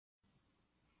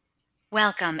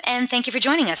Welcome, and thank you for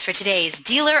joining us for today's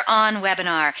DealerOn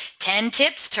webinar, 10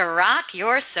 Tips to Rock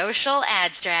Your Social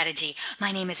Ad Strategy.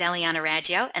 My name is Eliana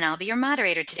Raggio, and I'll be your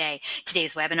moderator today.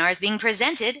 Today's webinar is being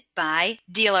presented by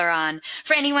DealerOn.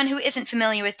 For anyone who isn't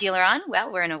familiar with DealerOn,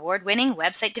 well, we're an award-winning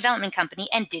website development company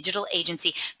and digital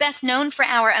agency, best known for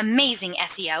our amazing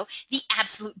SEO, the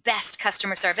absolute best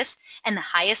customer service, and the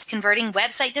highest converting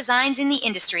website designs in the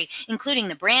industry, including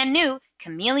the brand new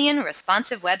Chameleon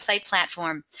responsive website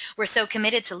platform. We're so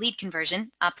committed to lead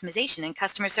conversion, optimization, and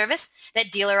customer service that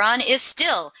DealerOn is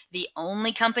still the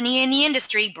only company in the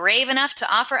industry brave enough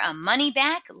to offer a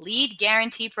money-back lead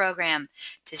guarantee program.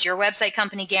 Does your website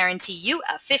company guarantee you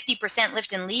a 50%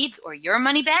 lift in leads or your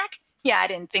money back? Yeah, I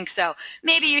didn't think so.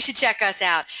 Maybe you should check us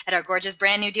out at our gorgeous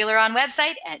brand new DealerOn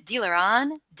website at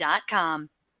DealerOn.com.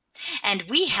 And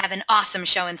we have an awesome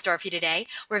show in store for you today.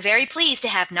 We're very pleased to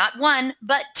have not one,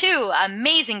 but two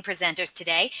amazing presenters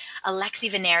today.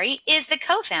 Alexi Veneri is the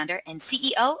co-founder and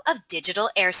CEO of Digital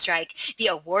Airstrike, the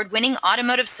award-winning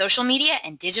automotive social media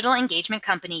and digital engagement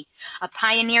company. A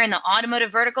pioneer in the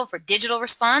automotive vertical for digital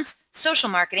response, social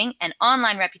marketing, and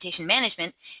online reputation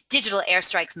management, Digital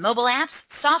Airstrike's mobile apps,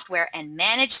 software, and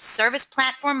managed service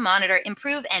platform monitor,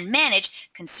 improve, and manage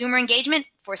consumer engagement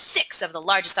for 6 of the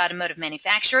largest automotive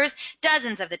manufacturers,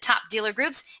 dozens of the top dealer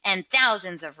groups, and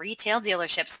thousands of retail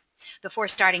dealerships. Before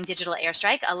starting Digital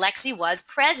Airstrike, Alexi was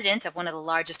president of one of the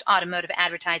largest automotive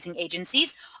advertising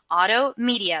agencies, Auto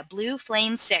Media Blue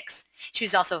Flame 6. She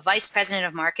was also vice president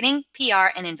of marketing, PR,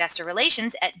 and investor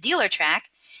relations at DealerTrack,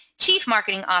 chief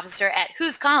marketing officer at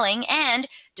Who's Calling, and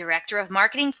director of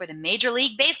marketing for the Major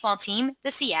League Baseball team,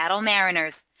 the Seattle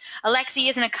Mariners. Alexi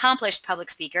is an accomplished public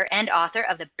speaker and author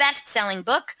of the best-selling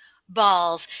book,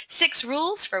 Balls, 6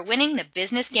 Rules for Winning the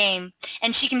Business Game.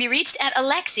 And she can be reached at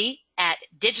Alexi at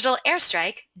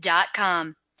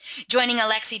digitalairstrike.com. Joining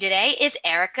Alexi today is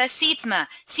Erica Sietsma,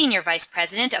 Senior Vice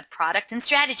President of Product and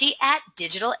Strategy at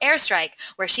Digital Airstrike,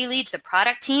 where she leads the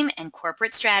product team and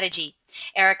corporate strategy.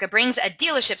 Erica brings a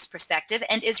dealership's perspective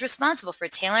and is responsible for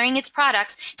tailoring its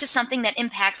products to something that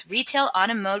impacts retail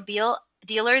automobile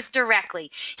dealers directly.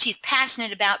 She's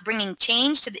passionate about bringing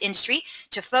change to the industry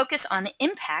to focus on the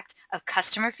impact of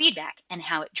customer feedback and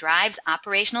how it drives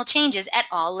operational changes at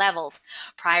all levels.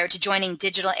 Prior to joining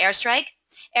Digital Airstrike,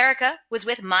 Erica was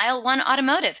with Mile One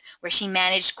Automotive, where she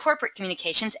managed corporate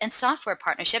communications and software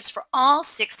partnerships for all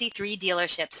 63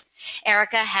 dealerships.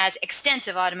 Erica has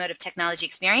extensive automotive technology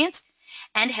experience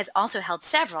and has also held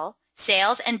several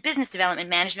sales and business development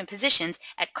management positions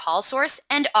at CallSource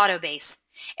and Autobase.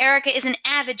 Erica is an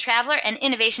avid traveler and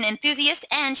innovation enthusiast,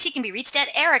 and she can be reached at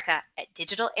Erica at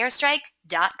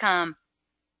digitalairstrike.com.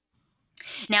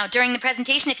 Now, during the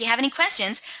presentation, if you have any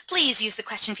questions, please use the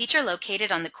question feature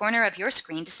located on the corner of your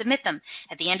screen to submit them.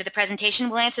 At the end of the presentation,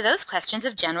 we'll answer those questions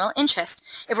of general interest.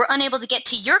 If we're unable to get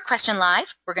to your question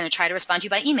live, we're going to try to respond to you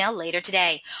by email later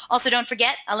today. Also, don't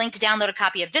forget, a link to download a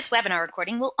copy of this webinar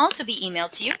recording will also be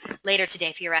emailed to you later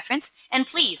today for your reference, and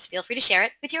please feel free to share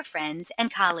it with your friends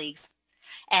and colleagues.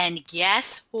 And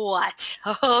guess what?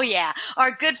 Oh yeah,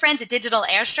 our good friends at Digital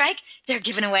Airstrike, they're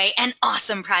giving away an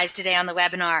awesome prize today on the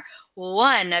webinar.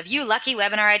 One of you lucky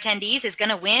webinar attendees is going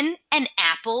to win an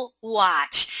Apple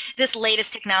Watch. This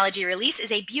latest technology release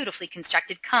is a beautifully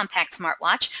constructed compact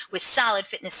smartwatch with solid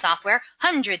fitness software,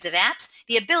 hundreds of apps,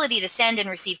 the ability to send and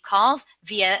receive calls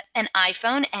via an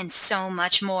iPhone, and so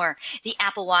much more. The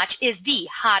Apple Watch is the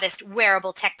hottest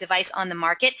wearable tech device on the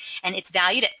market, and it's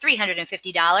valued at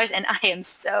 $350, and I am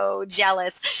so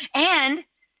jealous. And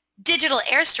Digital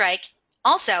Airstrike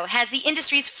also has the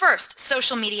industry's first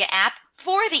social media app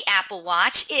for the Apple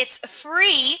Watch. It's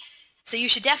free, so you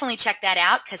should definitely check that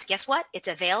out, because guess what? It's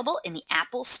available in the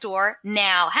Apple Store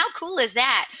now. How cool is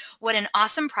that? What an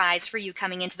awesome prize for you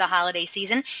coming into the holiday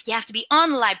season. You have to be on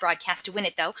the live broadcast to win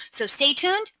it, though, so stay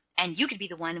tuned, and you could be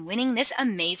the one winning this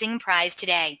amazing prize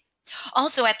today.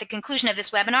 Also, at the conclusion of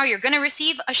this webinar, you're going to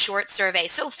receive a short survey,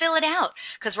 so fill it out,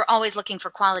 because we're always looking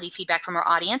for quality feedback from our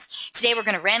audience. Today, we're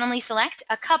going to randomly select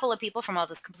a couple of people from all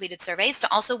those completed surveys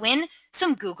to also win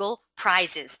some Google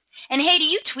prizes. And hey, do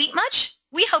you tweet much?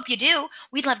 We hope you do.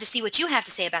 We'd love to see what you have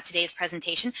to say about today's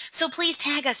presentation, so please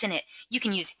tag us in it. You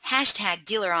can use hashtag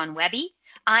DealerOnWebby.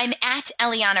 I'm at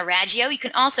Eliana Raggio. You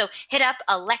can also hit up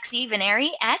Alexi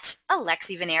Veneri at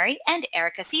Alexi Veneri and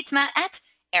Erica Sietsma at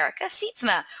Erica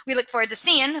Sietsma. We look forward to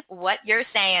seeing what you're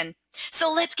saying.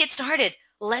 So let's get started.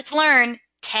 Let's learn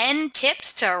 10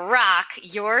 tips to rock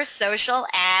your social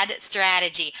ad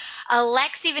strategy.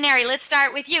 Alexi Veneri, let's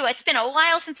start with you. It's been a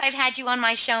while since I've had you on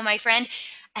my show, my friend,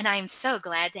 and I'm so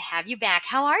glad to have you back.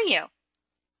 How are you?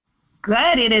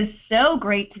 Good. It is so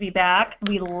great to be back.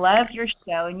 We love your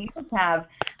show, and you just have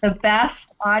the best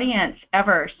audience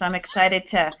ever. So I'm excited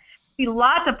to see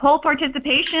lots of poll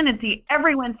participation and see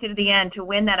everyone sit to the end to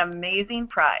win that amazing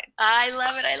prize. I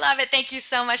love it. I love it. Thank you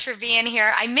so much for being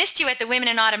here. I missed you at the Women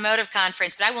in Automotive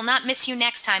Conference, but I will not miss you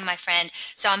next time, my friend.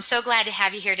 So I'm so glad to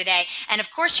have you here today. And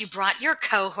of course, you brought your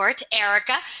cohort,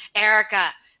 Erica. Erica,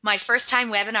 my first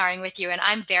time webinaring with you, and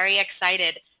I'm very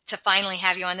excited to finally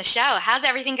have you on the show. How's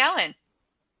everything going?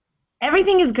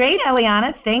 Everything is great,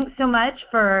 Eliana. Thanks so much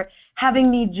for having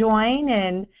me join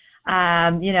and,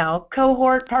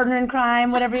 cohort, partner in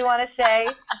crime, whatever you want to say.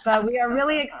 But we are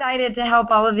really excited to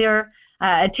help all of your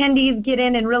attendees get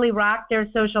in and really rock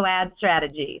their social ad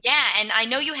strategy. Yeah, and I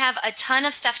know you have a ton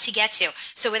of stuff to get to.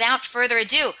 So without further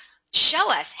ado,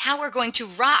 show us how we're going to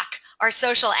rock our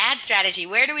social ad strategy.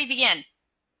 Where do we begin?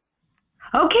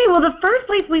 Okay, well, the first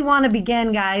place we want to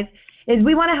begin, guys, is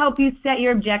we want to help you set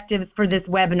your objectives for this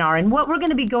webinar and what we're going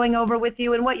to be going over with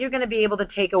you and what you're going to be able to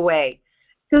take away.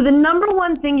 So the number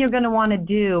one thing you're going to want to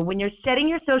do when you're setting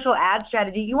your social ad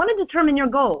strategy, you want to determine your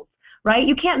goals, right?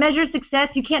 You can't measure success.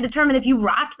 You can't determine if you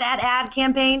rock that ad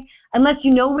campaign unless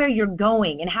you know where you're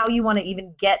going and how you want to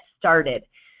even get started.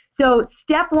 So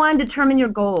step one, determine your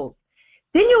goals.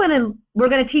 Then we're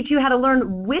going to teach you how to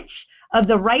learn which of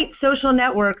the right social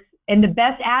networks and the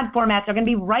best ad formats are going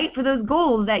to be right for those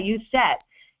goals that you set.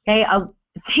 Okay,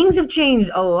 things have changed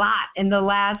a lot in the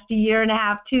last year and a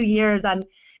half, 2 years on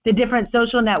the different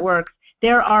social networks.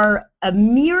 There are a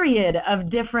myriad of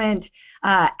different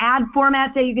ad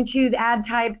formats that you can choose, ad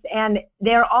types, and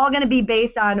they're all going to be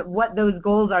based on what those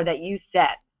goals are that you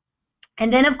set.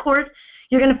 And then, of course,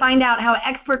 you're going to find out how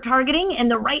expert targeting and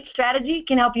the right strategy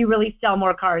can help you really sell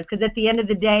more cars, because at the end of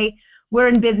the day, we're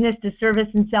in business to service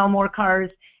and sell more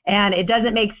cars. And it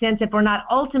doesn't make sense if we're not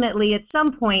ultimately at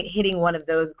some point hitting one of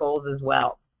those goals as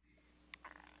well.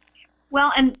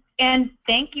 Well, and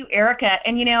thank you, Erica.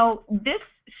 And this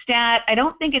stat, I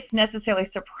don't think it's necessarily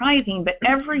surprising, but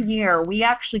every year we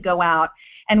actually go out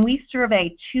and we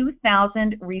survey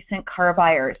 2,000 recent car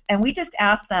buyers. And we just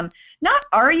ask them, not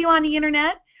are you on the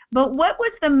internet, but what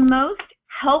was the most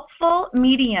helpful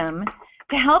medium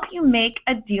to help you make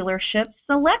a dealership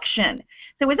selection?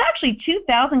 So it was actually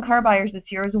 2,000 car buyers this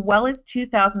year, as well as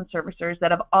 2,000 servicers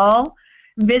that have all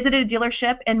visited a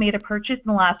dealership and made a purchase in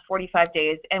the last 45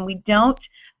 days. And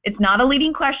it's not a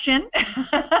leading question,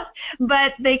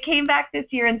 but they came back this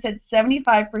year and said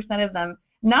 75% of them,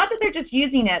 not that they're just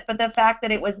using it, but the fact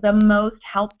that it was the most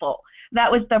helpful.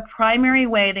 That was the primary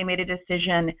way they made a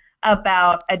decision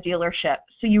about a dealership.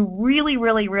 So you really,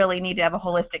 really, really need to have a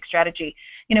holistic strategy.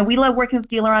 We love working with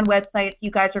DealerOn websites.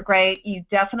 You guys are great. You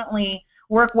definitely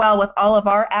work well with all of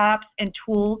our apps and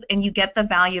tools, and you get the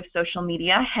value of social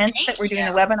media, hence that we're doing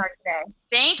the webinar today.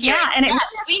 Thank you. Yeah, and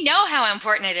we know how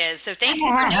important it is, so thank you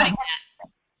for noting that.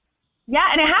 Yeah,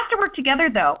 and it has to work together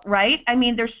though, right? I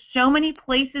mean, there's so many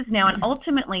places now, and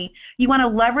ultimately you want to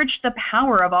leverage the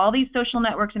power of all these social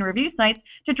networks and review sites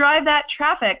to drive that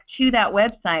traffic to that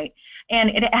website, and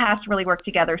it has to really work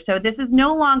together. So this is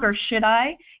no longer should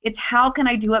I, it's how can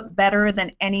I do it better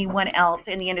than anyone else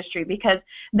in the industry, because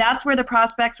that's where the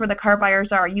prospects, where the car buyers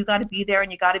are. You got to be there,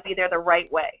 and you got to be there the right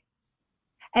way.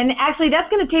 And actually that's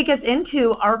going to take us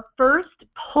into our first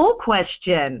poll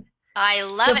question. I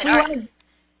love it.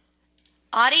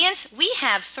 Audience, we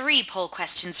have 3 poll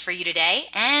questions for you today,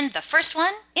 and the first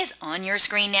one is on your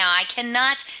screen now. I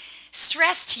cannot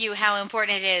stress to you how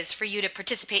important it is for you to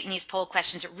participate in these poll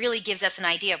questions. It really gives us an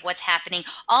idea of what's happening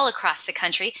all across the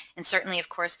country, and certainly, of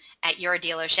course, at your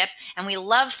dealership. And we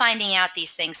love finding out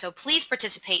these things, so please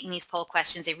participate in these poll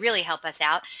questions. They really help us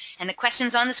out. And the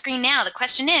question's on the screen now. The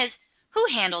question is, who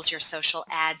handles your social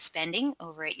ad spending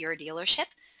over at your dealership?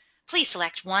 Please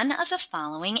select one of the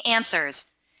following answers.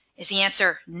 Is the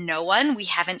answer no one? We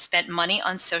haven't spent money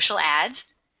on social ads?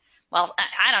 Well,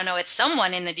 I don't know. It's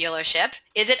someone in the dealership.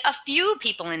 Is it a few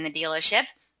people in the dealership?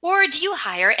 Or do you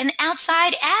hire an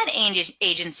outside ad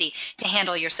agency to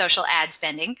handle your social ad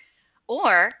spending?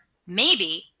 Or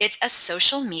maybe it's a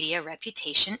social media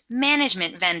reputation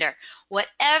management vendor.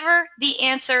 Whatever the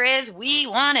answer is, we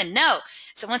want to know.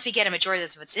 So once we get a majority of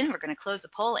those votes in, we're going to close the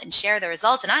poll and share the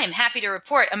results. And I am happy to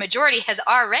report a majority has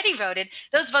already voted.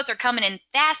 Those votes are coming in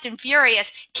fast and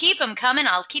furious. Keep them coming.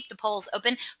 I'll keep the polls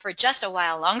open for just a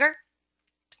while longer.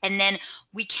 And then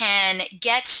we can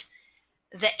get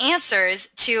the answers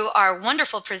to our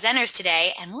wonderful presenters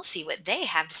today, and we'll see what they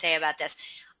have to say about this.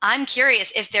 I'm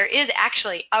curious if there is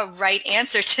actually a right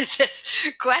answer to this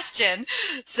question.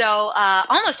 So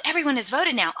almost everyone has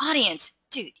voted now. Audience,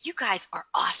 dude, you guys are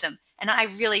awesome, and I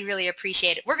really, really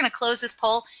appreciate it. We're going to close this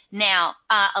poll now.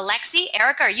 Alexi,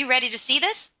 Erica, are you ready to see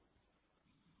this?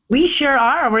 We sure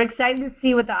are. We're excited to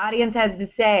see what the audience has to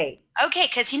say. Okay,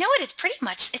 because you know what?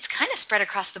 It's kind of spread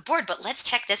across the board, but let's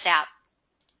check this out.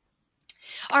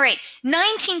 All right,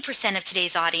 19% of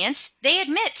today's audience, they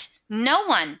admit no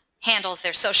one handles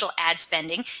their social ad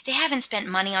spending. They haven't spent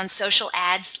money on social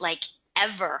ads like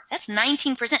ever. That's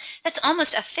 19%. That's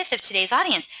almost a fifth of today's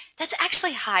audience. That's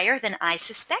actually higher than I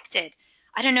suspected.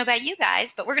 I don't know about you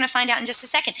guys, but we're going to find out in just a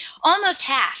second. Almost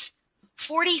half,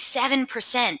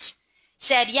 47%,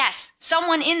 said yes,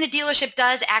 someone in the dealership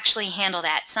does actually handle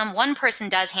that. One person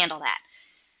does handle that.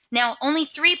 Now, only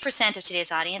 3% of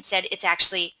today's audience said it's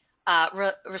actually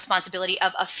responsibility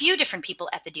of a few different people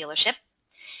at the dealership.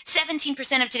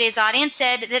 17% of today's audience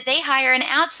said that they hire an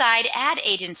outside ad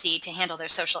agency to handle their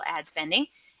social ad spending.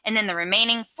 And then the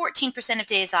remaining 14% of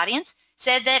today's audience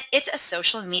said that it's a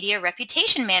social media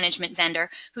reputation management vendor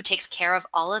who takes care of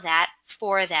all of that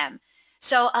for them.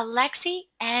 So Alexi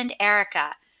and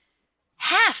Erica,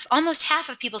 almost half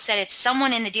of people said it's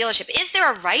someone in the dealership. Is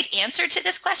there a right answer to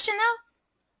this question, though?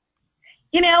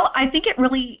 You know, I think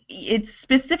it's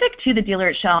specific to the dealer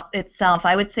itself.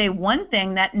 I would say one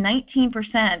thing, that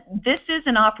 19%, this is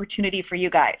an opportunity for you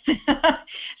guys.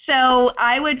 So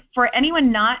I would, for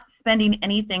anyone not spending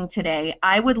anything today,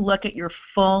 I would look at your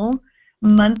full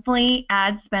monthly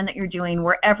ad spend that you're doing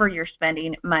wherever you're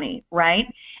spending money, right?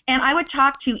 And I would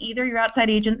talk to either your outside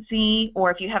agency,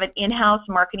 or if you have an in-house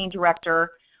marketing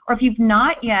director, or if you've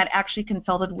not yet actually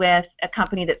consulted with a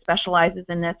company that specializes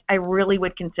in this, I really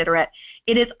would consider it.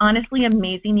 It is honestly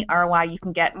amazing the ROI you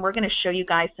can get, and we're going to show you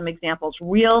guys some examples,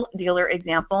 real dealer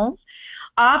examples.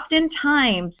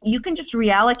 Oftentimes, you can just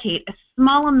reallocate a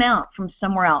small amount from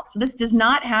somewhere else. So this does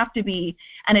not have to be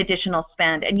an additional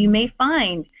spend, and you may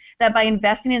find that by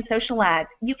investing in social ads,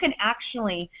 you can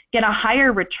actually get a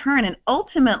higher return and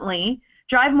ultimately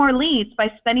drive more leads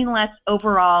by spending less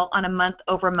overall on a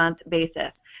month-over-month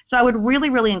basis. So I would really,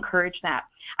 really encourage that.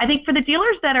 I think for the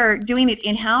dealers that are doing it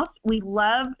in-house, we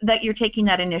love that you're taking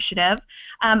that initiative.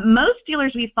 Most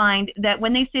dealers, we find that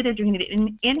when they say they're doing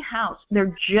it in-house,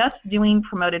 they're just doing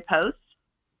promoted posts.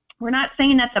 We're not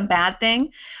saying that's a bad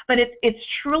thing, but it's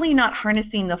truly not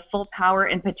harnessing the full power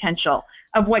and potential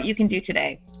of what you can do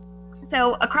today.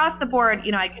 So across the board,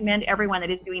 you know, I commend everyone that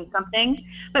is doing something,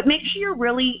 but make sure you're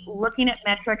really looking at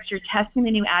metrics, you're testing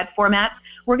the new ad formats.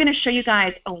 We're going to show you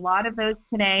guys a lot of those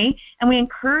today, and we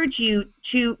encourage you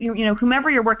to, you know, whomever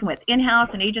you're working with, in-house,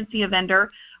 an agency, a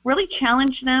vendor, really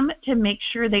challenge them to make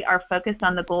sure they are focused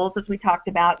on the goals as we talked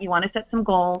about. You want to set some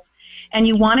goals, and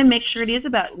you want to make sure it is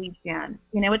about lead gen.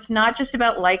 You know, it's not just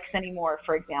about likes anymore,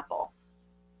 for example.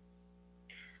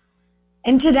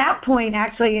 And to that point,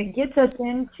 actually, it gets us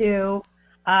into,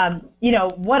 you know,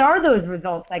 what are those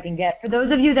results I can get? For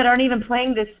those of you that aren't even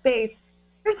playing this space,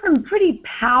 there's some pretty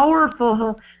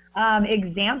powerful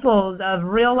examples of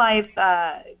real-life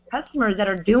customers that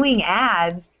are doing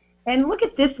ads. And look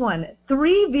at this one,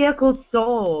 3 vehicles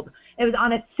sold. It was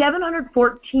on a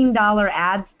 $714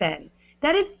 ad spend.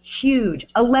 That is huge.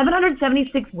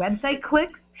 1,176 website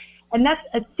clicks, and that's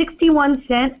a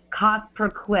 61-cent cost per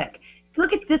click.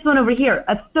 Look at this one over here,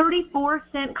 a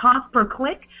 34-cent cost per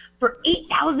click for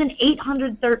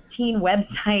 8,813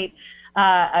 website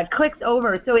clicks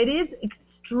over. So it is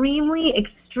extremely,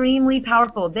 extremely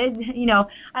powerful. You know,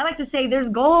 I like to say there's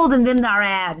gold and then there are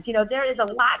ads. You know, there is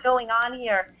a lot going on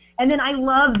here. And then I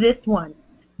love this one,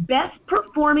 best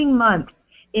performing month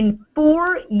in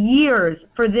 4 years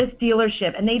for this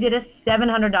dealership, and they did a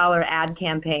 $700 ad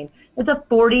campaign. It's a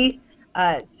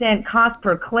 40-cent cost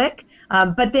per click.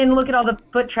 But then look at all the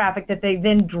foot traffic that they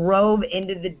then drove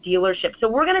into the dealership. So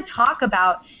we're going to talk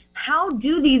about how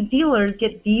do these dealers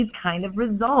get these kind of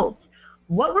results.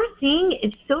 What we're seeing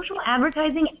is social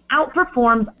advertising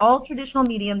outperforms all traditional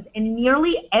mediums in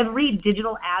nearly every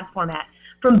digital ad format,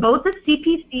 from both the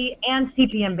CPC and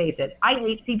CPM basis. I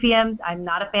hate CPMs. I'm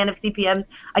not a fan of CPMs.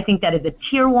 I think that is a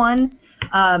tier 1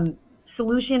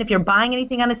 solution. If you're buying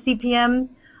anything on a CPM,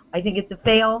 I think it's a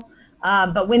fail.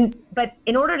 But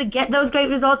in order to get those great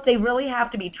results, they really have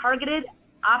to be targeted,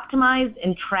 optimized,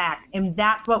 and tracked, and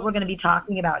that's what we're going to be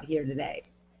talking about here today.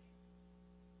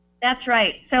 That's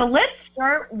right. So let's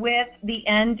start with the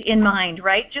end in mind,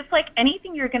 right? Just like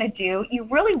anything you're going to do, you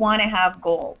really want to have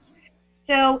goals.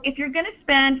 So if you're going to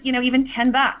spend, you know, even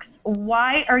 $10,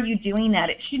 why are you doing that?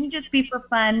 It shouldn't just be for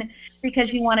fun because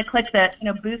you want to click the, you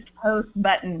know, boost post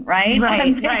button, right?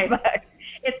 Right.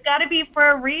 It's got to be for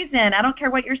a reason. I don't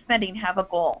care what you're spending, have a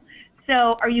goal.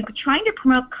 So are you trying to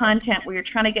promote content where you're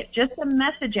trying to get just a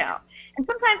message out? And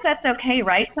sometimes that's okay,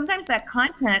 right? Sometimes that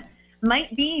content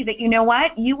might be that, you know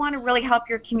what, you want to really help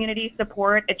your community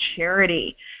support a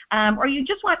charity, or you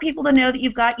just want people to know that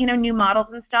you've got, new models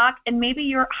in stock, and maybe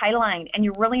you're Highline and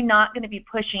you're really not going to be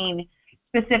pushing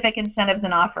specific incentives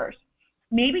and offers.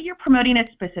 Maybe you're promoting a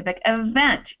specific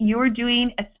event. You're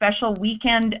doing a special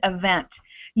weekend event.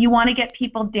 You want to get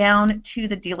people down to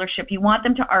the dealership. You want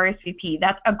them to RSVP.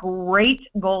 That's a great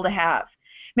goal to have.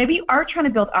 Maybe you are trying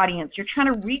to build audience. You're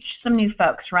trying to reach some new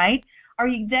folks, right? Are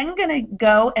you then going to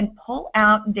go and pull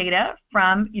out data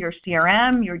from your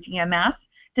CRM, your DMS,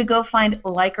 to go find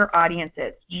liker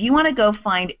audiences? Do you want to go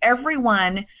find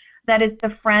everyone that is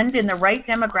the friend in the right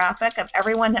demographic of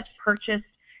everyone that's purchased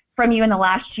from you in the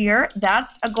last year?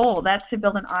 That's a goal. That's to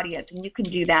build an audience, and you can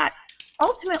do that.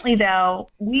 Ultimately, though,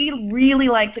 we really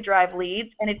like to drive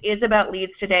leads, and it is about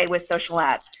leads today with social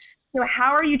ads. So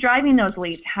how are you driving those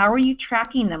leads? How are you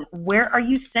tracking them? Where are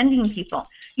you sending people?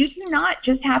 You do not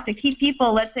just have to keep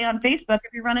people, let's say, on Facebook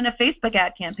if you're running a Facebook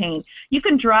ad campaign. You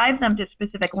can drive them to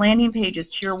specific landing pages,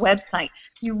 to your website.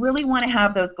 You really want to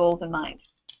have those goals in mind.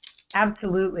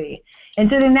 Absolutely. And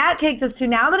so then that takes us to,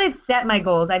 now that I've set my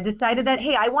goals, I've decided that,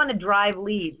 hey, I want to drive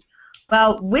leads.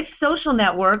 Well, which social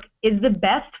network is the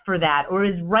best for that, or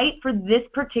is right for this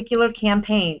particular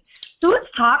campaign? So let's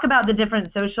talk about the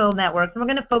different social networks. And we're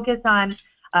going to focus on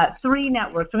 3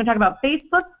 networks. We're going to talk about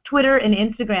Facebook, Twitter, and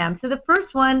Instagram. So the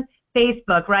first one,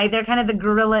 Facebook, right? They're kind of the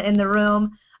gorilla in the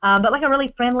room, but like a really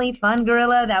friendly, fun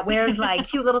gorilla that wears like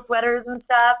cute little sweaters and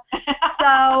stuff.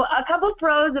 So a couple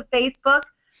pros of Facebook.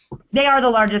 They are the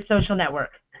largest social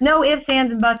network. No ifs,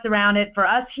 ands, and buts around it. For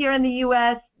us here in the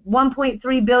U.S.,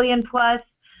 1.3 billion plus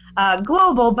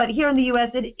global, but here in the U.S.,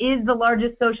 it is the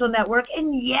largest social network.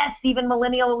 And yes, even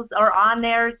millennials are on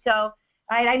there. So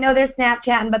I know they're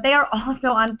Snapchatting, but they are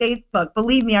also on Facebook.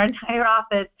 Believe me, our entire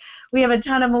office, we have a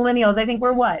ton of millennials. I think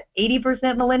we're, what,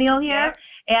 80% millennial here?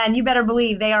 Yeah. And you better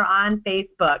believe they are on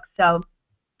Facebook. So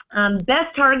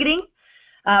best targeting.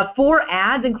 4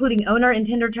 ads, including owner and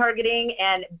tender targeting,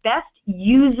 and best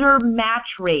user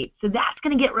match rate. So that's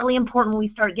going to get really important when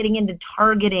we start getting into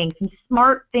targeting, some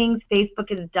smart things Facebook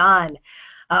has done.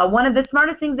 One of the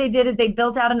smartest things they did is they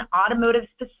built out an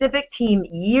automotive-specific team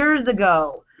years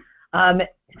ago.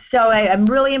 So I'm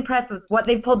really impressed with what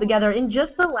they've pulled together in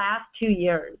just the last 2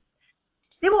 years.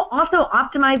 They will also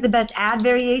optimize the best ad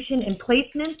variation and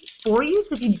placements for you,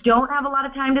 so if you don't have a lot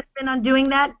of time to spend on doing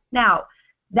that. Now,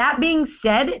 that being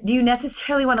said, do you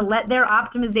necessarily want to let their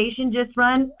optimization just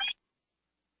run?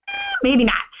 Maybe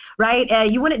not,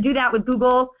 right? You wouldn't do that with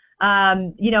Google,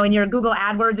 in your Google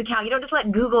AdWords account. You don't just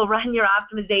let Google run your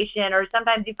optimization, or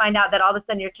sometimes you find out that all of a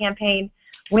sudden your campaign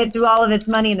went through all of its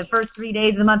money in the first 3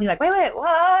 days of the month. You're like, wait,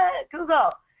 what?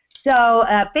 Google. So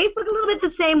Facebook a little bit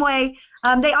the same way.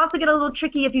 They also get a little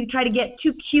tricky if you try to get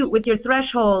too cute with your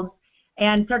thresholds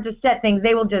and start to set things.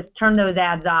 They will just turn those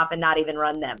ads off and not even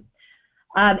run them.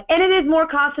 And it is more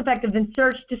cost-effective than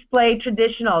search, display,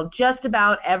 traditional, just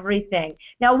about everything.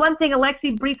 Now, one thing,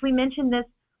 Alexi briefly mentioned this,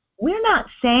 we're not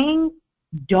saying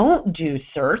don't do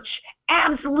search.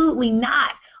 Absolutely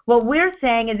not. What we're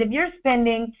saying is if you're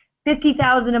spending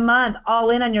 $50,000 a month all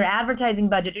in on your advertising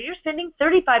budget, or you're spending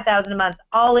 $35,000 a month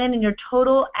all in your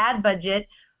total ad budget,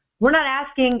 we're not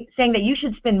saying that you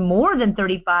should spend more than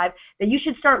 35, that you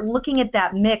should start looking at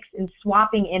that mix and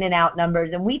swapping in and out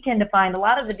numbers. And we tend to find a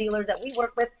lot of the dealers that we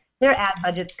work with, their ad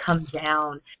budgets come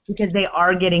down because they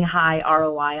are getting high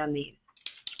ROI on these.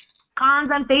 Cons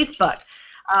on Facebook.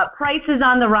 Price is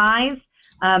on the rise.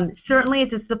 Certainly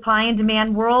it's a supply and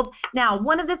demand world. Now,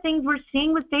 one of the things we're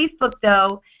seeing with Facebook,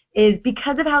 though, is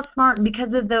because of how smart and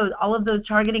because of all of those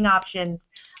targeting options,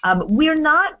 we're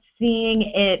not seeing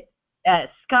it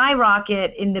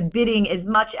skyrocket in the bidding as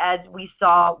much as we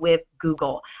saw with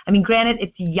Google. I mean, granted,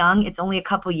 it's young, it's only a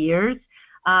couple years,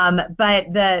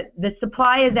 but the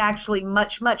supply is actually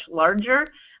much, much larger.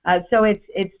 So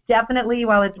it's definitely,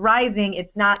 while it's rising,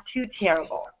 it's not too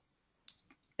terrible.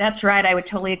 That's right, I would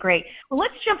totally agree. Well,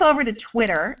 let's jump over to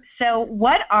Twitter. So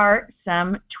what are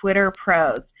some Twitter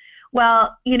pros?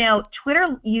 Well,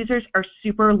 Twitter users are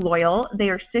super loyal. They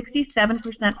are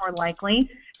 67% more likely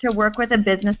to work with a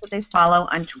business that they follow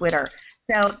on Twitter.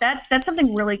 So that's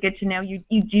something really good to know.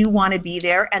 You do want to be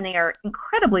there, and they are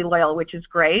incredibly loyal, which is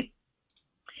great.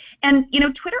 And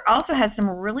Twitter also has some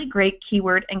really great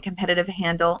keyword and competitive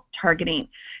handle targeting.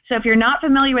 So if you're not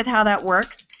familiar with how that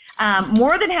works,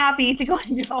 more than happy to go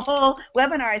into a whole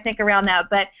webinar, I think, around that.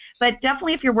 But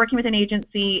definitely, if you're working with an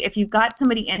agency, if you've got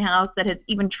somebody in-house that has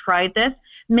even tried this,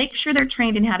 make sure they're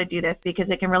trained in how to do this, because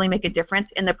it can really make a difference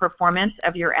in the performance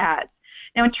of your ads.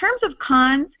 Now, in terms of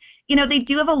cons, they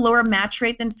do have a lower match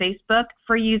rate than Facebook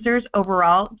for users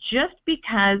overall, just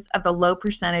because of the low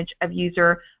percentage of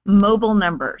user mobile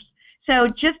numbers. So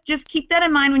just keep that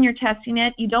in mind when you're testing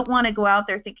it. You don't want to go out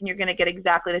there thinking you're going to get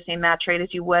exactly the same match rate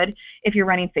as you would if you're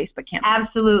running Facebook campaigns.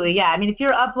 Absolutely, yeah. I mean, if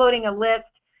you're uploading a list,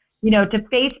 to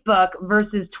Facebook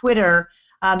versus Twitter,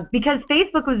 because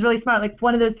Facebook was really smart, like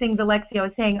one of those things Alexia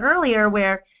was saying earlier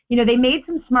where, they made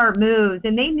some smart moves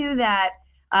and they knew that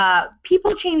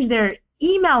people change their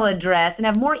email address and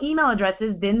have more email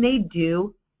addresses than they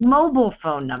do mobile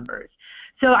phone numbers.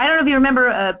 So I don't know if you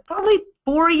remember, probably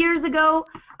 4 years ago,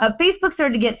 Facebook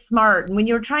started to get smart, and when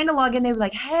you were trying to log in, they were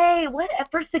like, hey,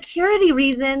 for security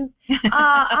reasons,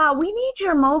 we need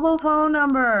your mobile phone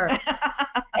number.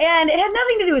 And it had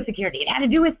nothing to do with security. It had to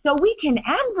do with so we can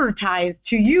advertise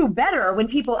to you better when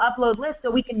people upload lists,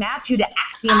 so we can match you to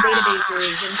Axiom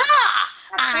databases.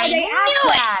 And I knew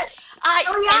it. Now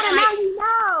you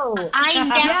know.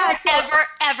 I never,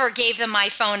 ever gave them my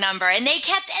phone number, and they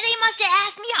must have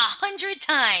asked me 100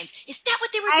 times. Is that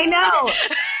what they were doing? I know.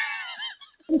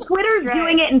 And Twitter's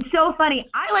doing it, and so funny.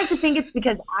 I like to think it's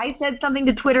because I said something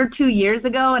to Twitter 2 years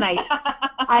ago, and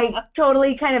I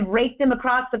totally kind of raked them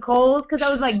across the coals, because I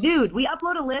was like, dude, we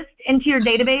upload a list into your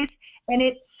database, and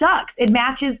it sucks. It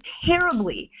matches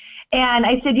terribly. And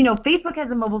I said, Facebook has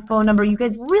a mobile phone number. You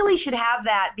guys really should have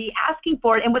that. Be asking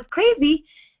for it. And what's crazy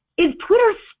is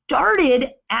Twitter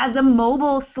started as a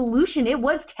mobile solution. It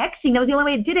was texting. That was the only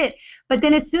way it did it. But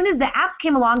then as soon as the apps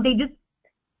came along, they just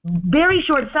very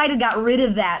short-sighted got rid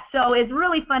of that. So it's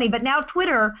really funny. But now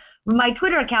my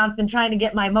Twitter account's been trying to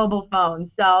get my mobile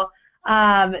phone. So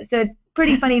it's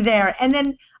pretty funny there. And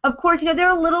then, of course, they're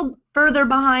a little further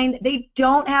behind. They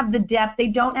don't have the depth. They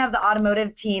don't have the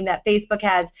automotive team that Facebook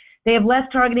has. They have less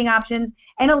targeting options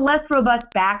and a less robust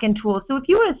back-end tool. So if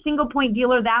you were a single-point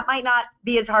dealer, that might not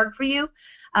be as hard for you.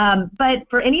 But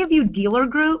for any of you dealer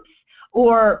groups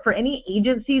or for any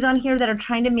agencies on here that are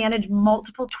trying to manage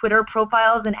multiple Twitter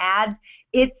profiles and ads,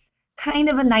 it's kind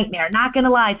of a nightmare, not going to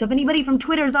lie. So if anybody from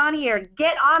Twitter's on here,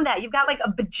 get on that. You've got like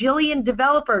a bajillion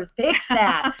developers. Fix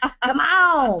that. Come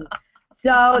on.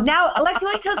 So now, Alexia,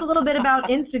 why don't you tell us a little bit about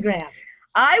Instagram?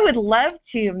 I would love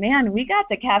to. Man, we got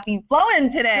the caffeine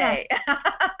flowing today.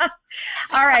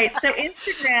 All right, so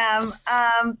Instagram,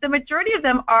 the majority of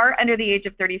them are under the age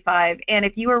of 35, and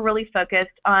if you are really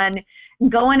focused on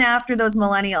going after those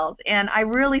millennials, and I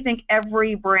really think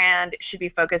every brand should be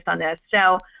focused on this.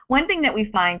 So one thing that we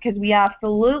find, because we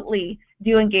absolutely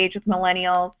do engage with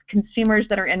millennials, consumers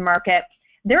that are in market,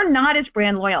 they're not as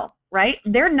brand loyal. Right?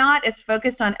 They're not as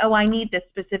focused on, oh, I need this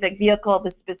specific vehicle,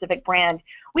 this specific brand.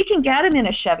 We can get them in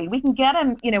a Chevy. We can get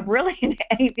them, really in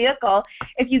any vehicle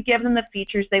if you give them the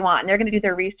features they want, and they're going to do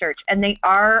their research, and they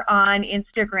are on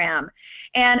Instagram.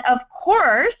 And of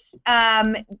course,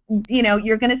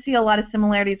 you're going to see a lot of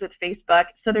similarities with Facebook,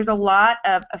 so there's a lot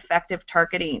of effective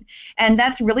targeting. And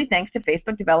that's really thanks to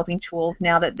Facebook developing tools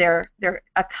now that they're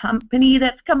a company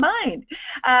that's combined.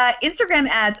 Instagram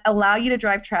ads allow you to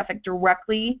drive traffic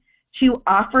directly to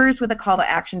offers with a call to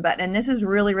action button, and this is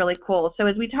really, really cool. So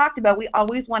as we talked about, we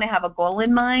always want to have a goal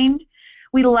in mind.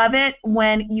 We love it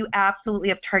when you absolutely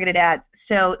have targeted ads.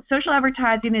 So social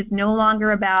advertising is no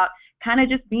longer about kind of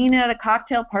just being at a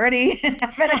cocktail party and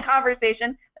having a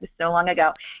conversation. That is so long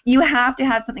ago. You have to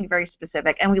have something very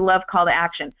specific, and we love call to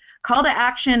action. Call to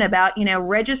action about,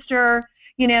 register,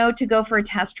 to go for a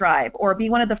test drive, or be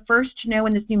one of the first to know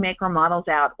when this new make or model's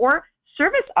out, or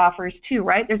service offers too,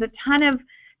 right? There's a ton of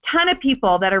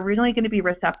people that are really going to be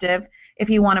receptive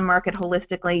if you want to market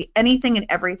holistically anything and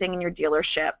everything in your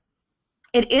dealership.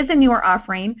 It is a newer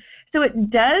offering, so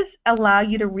it does allow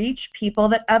you to reach people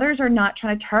that others are not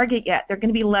trying to target yet. They're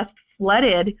going to be less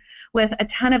flooded with a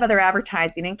ton of other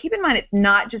advertising. And keep in mind, it's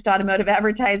not just automotive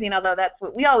advertising, although that's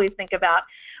what we always think about.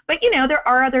 But, there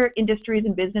are other industries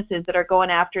and businesses that are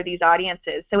going after these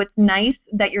audiences. So it's nice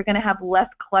that you're going to have less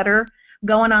clutter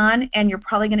going on, and you're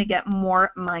probably going to get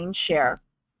more mind share.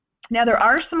 Now, there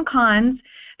are some cons.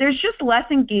 There's just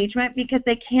less engagement because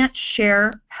they can't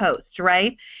share posts,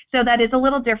 right? So that is a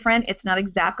little different. It's not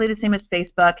exactly the same as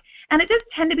Facebook, and it does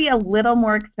tend to be a little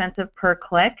more expensive per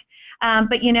click.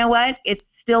 But you know what? It's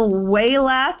still way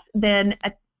less than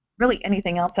really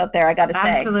anything else out there, I got to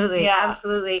say. Absolutely, yeah.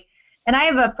 Absolutely. And I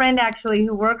have a friend actually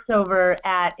who works over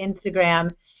at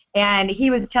Instagram, and he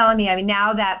was telling me,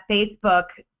 now that Facebook,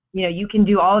 you can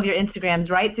do all of your Instagrams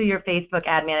right through your Facebook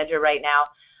ad manager right now.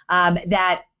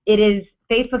 That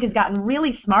Facebook has gotten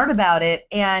really smart about it,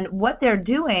 and what they're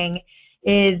doing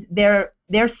is they're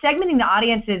segmenting the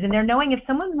audiences, and they're knowing if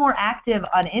someone's more active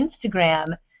on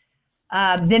Instagram,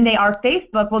 than they are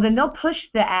Facebook, well, then they'll push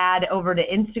the ad over to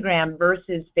Instagram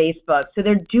versus Facebook. So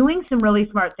they're doing some really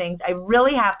smart things. I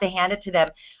really have to hand it to them.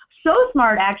 So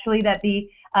smart, actually, that the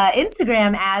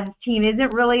Instagram ads team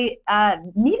isn't really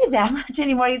needed that much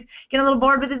anymore. He's getting a little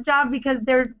bored with his job because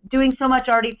they're doing so much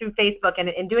already through Facebook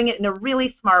and doing it in a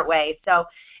really smart way. So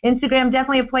Instagram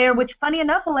definitely a player, which funny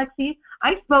enough, Alexi,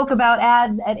 I spoke about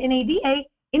ads at NADA.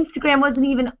 Instagram wasn't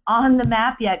even on the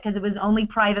map yet because it was only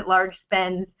private large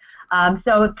spends.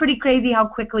 So it's pretty crazy how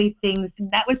quickly things...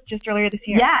 That was just earlier this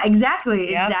year. Yeah,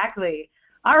 exactly, Yep. exactly.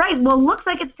 All right, well, looks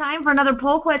like it's time for another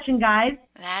poll question, guys.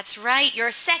 That's right.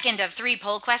 Your second of 3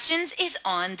 poll questions is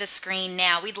on the screen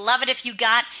now. We'd love it if you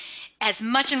got as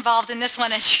much involved in this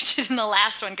one as you did in the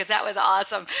last one, because that was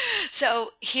awesome. So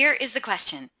here is the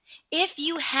question. If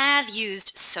you have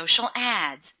used social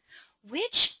ads,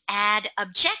 which ad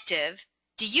objective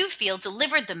do you feel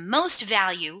delivered the most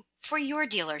value for your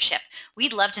dealership?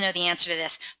 We'd love to know the answer to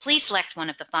this. Please select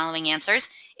one of the following answers.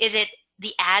 Is it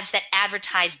the ads that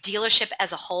advertise dealership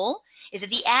as a whole? Is it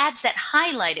the ads that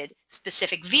highlighted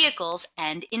specific vehicles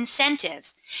and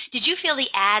incentives? Did you feel the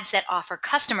ads that offer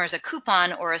customers a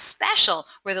coupon or a special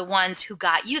were the ones who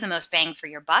got you the most bang for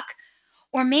your buck?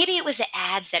 Or maybe it was the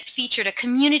ads that featured a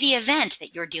community event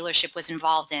that your dealership was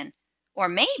involved in. Or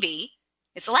maybe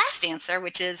it's the last answer,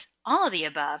 which is all of the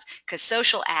above, because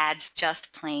social ads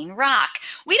just plain rock.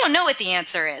 We don't know what the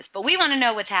answer is, but we want to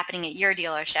know what's happening at your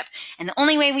dealership. And the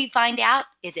only way we find out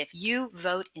is if you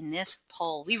vote in this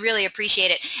poll. We really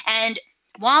appreciate it. And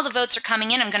while the votes are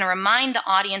coming in, I'm going to remind the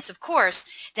audience, of course,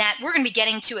 that we're going to be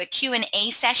getting to a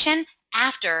Q&A session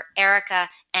after Erica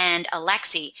and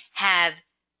Alexi have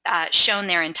shown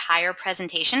their entire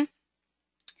presentation.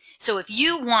 So if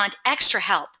you want extra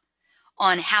help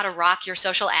on how to rock your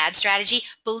social ad strategy,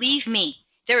 believe me,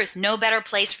 there is no better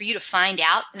place for you to find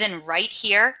out than right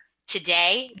here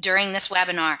today during this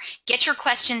webinar. Get your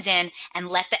questions in and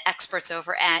let the experts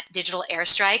over at Digital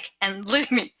Airstrike, and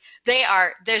believe me,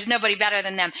 there's nobody better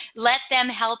than them. Let them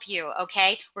help you,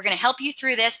 okay? We're going to help you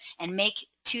through this and make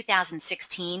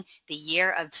 2016 the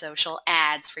year of social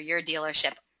ads for your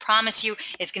dealership. Promise you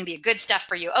it's going to be good stuff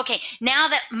for you. Okay, now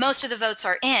that most of the votes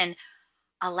are in,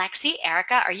 Alexi,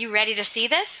 Erica, are you ready to see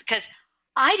this? Because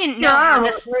I didn't know how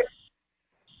this...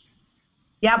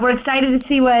 Yeah, we're excited to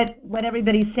see what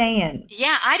everybody's saying.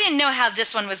 Yeah, I didn't know how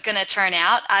this one was going to turn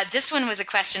out. This one was a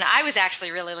question I was actually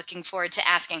really looking forward to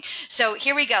asking. So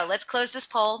here we go. Let's close this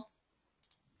poll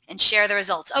and share the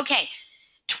results. Okay,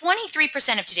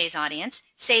 23% of today's audience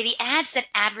say the ads that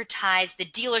advertise the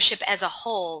dealership as a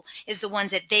whole is the ones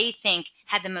that they think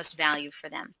had the most value for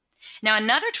them. Now,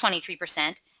 another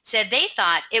 23% said they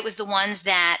thought it was the ones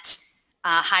that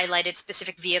highlighted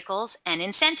specific vehicles and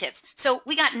incentives. So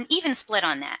we got an even split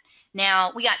on that.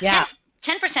 Now, we got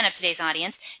 10% of today's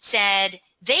audience said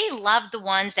they loved the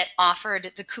ones that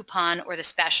offered the coupon or the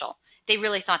special. They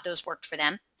really thought those worked for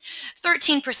them.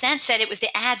 13% said it was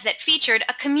the ads that featured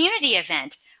a community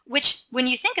event, which, when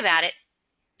you think about it,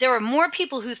 there were more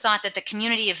people who thought that the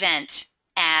community event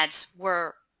ads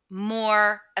were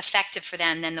more effective for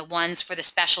them than the ones for the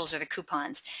specials or the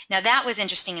coupons. Now, that was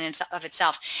interesting in of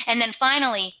itself. And then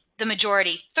finally, the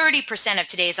majority, 30% of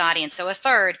today's audience, so a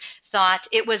third, thought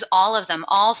it was all of them,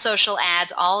 all social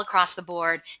ads, all across the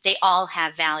board. They all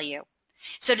have value.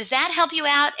 So does that help you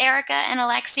out, Erica and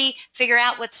Alexi, figure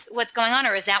out what's going on,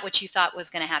 or is that what you thought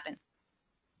was going to happen?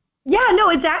 Yeah, no,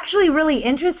 it's actually really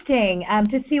interesting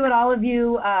to see what all of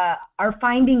you are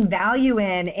finding value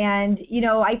in. And, you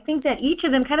know, I think that each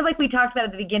of them, kind of like we talked about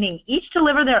at the beginning, each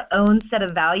deliver their own set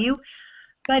of value,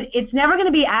 but it's never going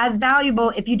to be as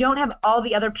valuable if you don't have all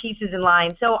the other pieces in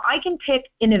line. So I can pick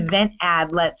an event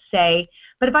ad, let's say,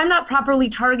 but if I'm not properly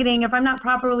targeting, if I'm not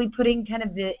properly putting kind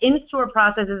of the in-store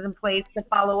processes in place to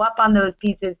follow up on those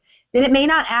pieces, then it may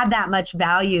not add that much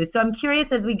value. So I'm curious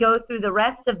as we go through the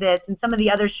rest of this and some of the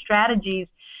other strategies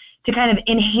to kind of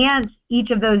enhance each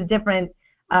of those different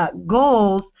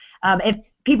goals, if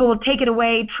people will take it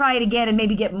away, try it again, and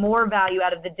maybe get more value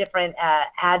out of the different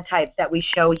ad types that we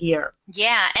show here.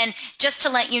 Yeah, and just to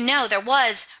let you know, there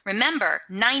was, remember,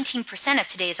 19% of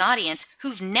today's audience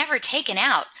who've never taken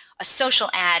out a social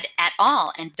ad at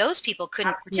all, and those people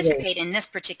couldn't participate in this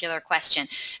particular question.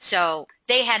 So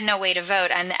they had no way to vote,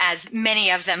 and as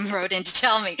many of them wrote in to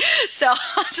tell me. So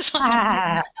I just want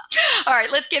to all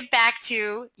right, let's get back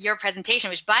to your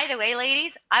presentation, which, by the way,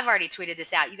 ladies, I've already tweeted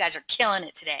this out. You guys are killing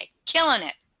it today. Killing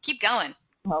it. Keep going.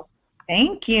 Well,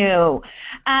 thank you.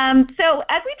 So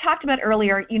as we talked about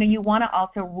earlier, you know, you want to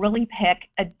also really pick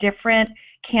a different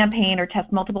campaign or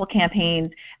test multiple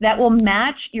campaigns that will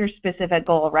match your specific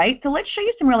goal, right? So let's show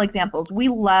you some real examples. We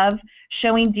love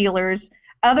showing dealers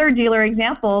other dealer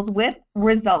examples with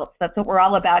results. That's what we're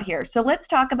all about here. So let's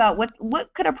talk about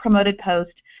what could a promoted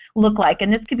post look like,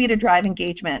 and this could be to drive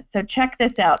engagement. So check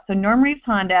this out. So Norm Reeves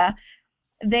Honda,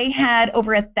 they had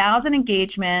over 1,000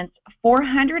 engagements,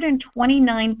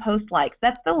 429 post likes.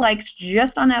 That's the likes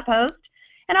just on that post,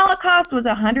 and all it cost was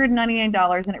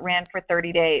 $199, and it ran for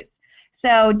 30 days.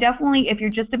 So definitely, if you're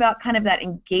just about kind of that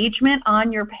engagement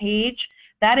on your page,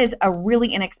 that is a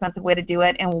really inexpensive way to do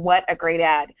it, and what a great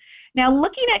ad. Now,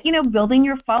 looking at, building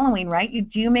your following, right? You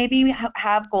do maybe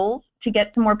have goals to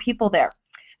get some more people there.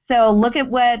 So look at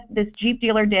what this Jeep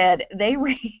dealer did. They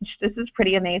reached, this is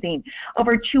pretty amazing,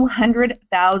 over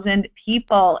 200,000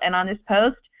 people. And on this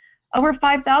post, over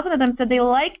 5,000 of them said they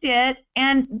liked it,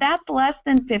 and that's less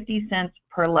than 50 cents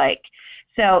per like.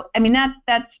 So, I mean,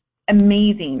 that's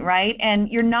amazing, right? And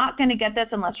you're not going to get this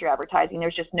unless you're advertising.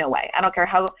 There's just no way. I don't care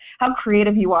how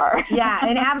creative you are. Yeah,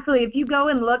 and absolutely. If you go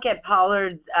and look at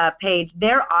Pollard's page,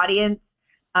 their audience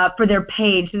for their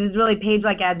page, so this is really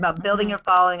page-like ads about building your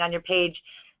following on your page,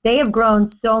 they have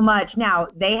grown so much. Now,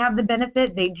 they have the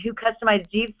benefit. They do customize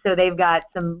Jeeps, so they've got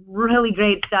some really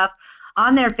great stuff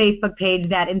on their Facebook page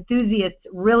that enthusiasts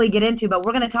really get into, but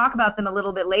we're going to talk about them a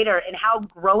little bit later and how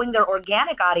growing their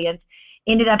organic audience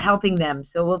ended up helping them.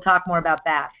 So we'll talk more about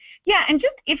that. Yeah, and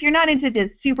just if you're not into this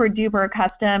super duper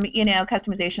custom,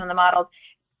 customization of the models,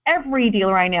 every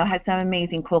dealer I know has some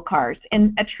amazing cool cars.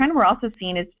 And a trend we're also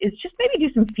seeing is just maybe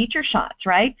do some feature shots,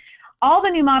 right? All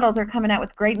the new models are coming out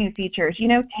with great new features.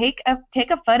 Take a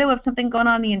photo of something going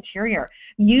on in the interior.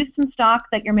 Use some stock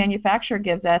that your manufacturer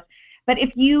gives us. But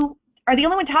if you are the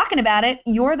only one talking about it,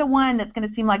 you're the one that's going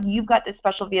to seem like you've got this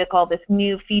special vehicle, this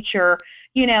new feature,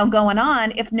 going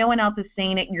on. If no one else is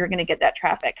saying it, you're going to get that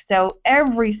traffic. So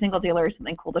every single dealer is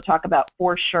something cool to talk about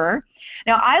for sure.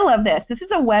 Now, I love this. This is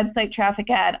a website traffic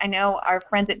ad. I know our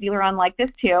friends at DealerOn like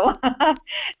this too.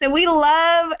 So we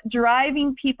love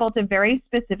driving people to very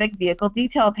specific vehicle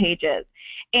detail pages.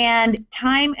 And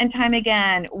time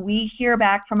again, we hear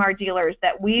back from our dealers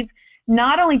that we've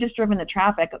not only just driven the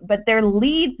traffic, but their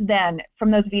leads then from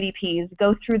those VDPs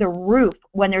go through the roof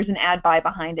when there's an ad buy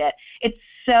behind it. It's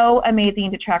so amazing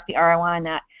to track the ROI on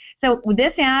that. So with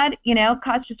this ad,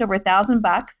 cost just over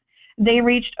 $1,000. They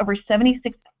reached over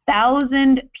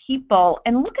 76,000 people,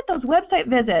 and look at those website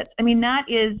visits. I mean, that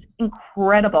is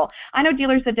incredible. I know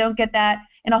dealers that don't get that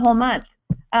in a whole month.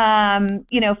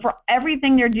 For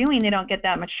everything they're doing, they don't get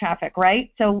that much traffic,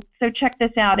 right? So check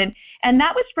this out. And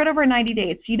that was spread over 90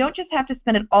 days. So you don't just have to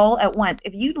spend it all at once.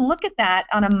 If you look at that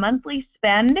on a monthly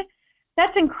spend,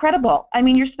 that's incredible. I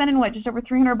mean, you're spending what, just over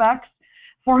 $300,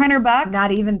 $400?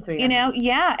 Not even 300.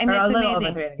 Yeah. I mean, or it's a little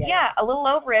amazing. over 300. Yeah, a little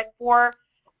over it to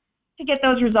get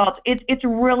those results. It's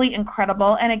really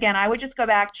incredible. And again, I would just go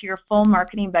back to your full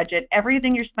marketing budget,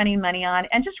 everything you're spending money on,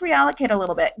 and just reallocate a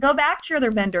little bit. Go back to your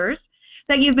other vendors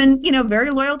that you've been,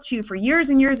 very loyal to for years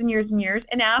and years and years and years,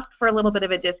 and ask for a little bit of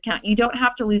a discount. You don't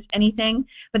have to lose anything,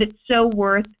 but it's so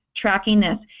worth tracking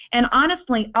this. And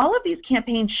honestly, all of these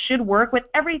campaigns should work with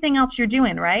everything else you're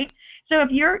doing, right? So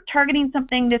if you're targeting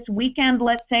something this weekend,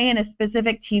 let's say in a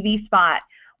specific TV spot,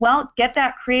 well, get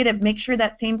that creative. Make sure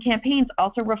that same campaign's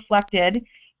also reflected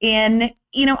in,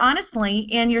 honestly,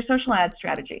 in your social ad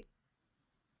strategy.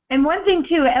 And one thing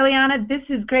too, Eliana, this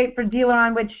is great for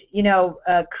DealerOn, which,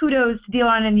 kudos to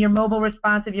DealerOn and your mobile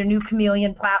responsive, your new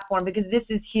Chameleon platform, because this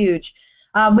is huge.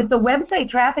 With the website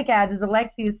traffic ads, as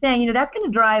Alexi is saying, that's going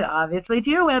to drive, obviously, to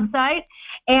your website.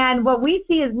 And what we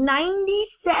see is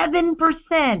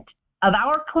 97% of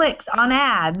our clicks on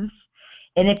ads,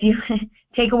 and if you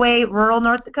take away rural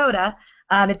North Dakota,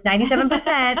 it's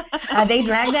 97%. They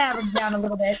drag the average down a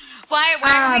little bit. Why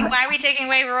are we taking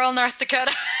away rural North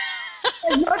Dakota?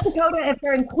 North Dakota, if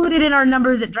they're included in our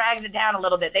numbers, it drags it down a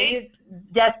little bit. They use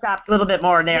desktops a little bit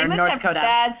more there in North Dakota.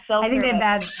 Bad cell I think they have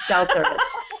bad cell service.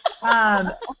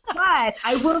 But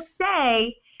I will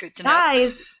say,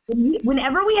 guys,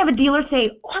 whenever we have a dealer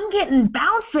say, "Oh, I'm getting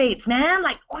bounce rates, man,"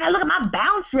 like, "Oh, look at my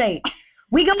bounce rate,"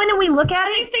 we go in and we look at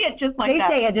it. They say it just like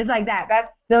that. They say it just like that.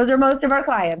 Those are most of our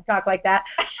clients talk like that.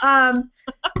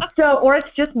 Or it's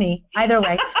just me. Either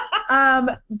way.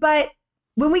 But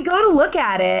when we go to look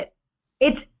at it,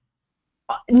 it's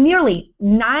nearly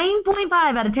 9.5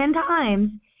 out of 10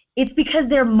 times, it's because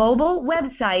their mobile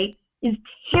website is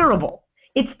terrible.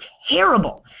 It's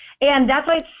terrible. And that's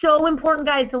why it's so important,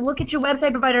 guys, to look at your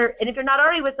website provider. And if you're not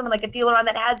already with someone like a DealerOn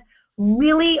that has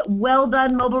really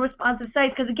well-done mobile responsive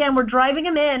sites, because, again, we're driving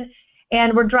them in,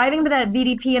 and we're driving to that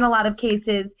VDP in a lot of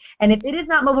cases. And if it is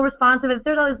not mobile responsive, if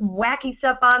there's all this wacky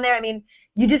stuff on there, I mean,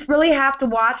 you just really have to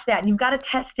watch that, and you've got to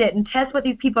test it and test what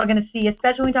these people are going to see,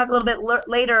 especially when we talk a little bit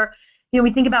later,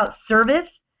 we think about service.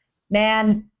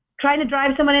 Man, Trying to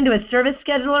drive someone into a service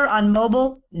scheduler on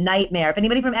mobile, nightmare. If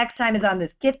anybody from X-Time is on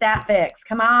this, get that fixed.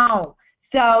 Come on.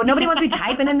 So nobody wants to be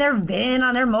typing in their VIN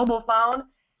on their mobile phone.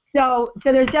 So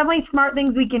there's definitely smart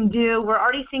things we can do. We're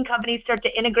already seeing companies start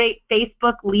to integrate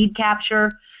Facebook lead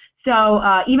capture.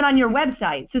 So even on your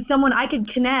website, so I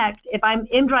could connect if I'm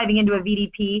driving into a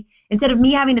VDP, instead of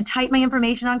me having to type my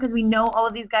information on, because we know all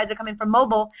of these guys are coming from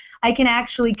mobile, I can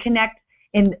actually connect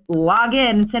and log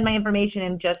in and send my information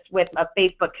in just with a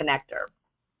Facebook connector.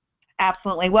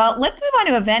 Absolutely. Well, let's move on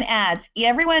to event ads.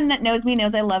 Everyone that knows me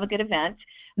knows I love a good event.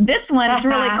 This one is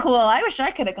really cool. I wish I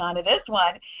could have gone to this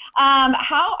one.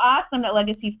 How awesome that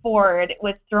Legacy Ford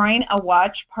was throwing a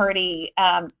watch party.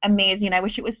 Amazing. I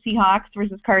wish it was Seahawks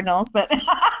versus Cardinals, but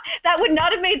that would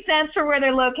not have made sense for where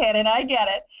they're located. I get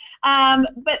it.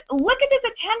 But look at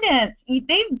this attendance.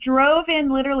 They drove in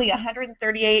literally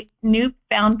 138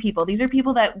 newfound people. These are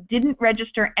people that didn't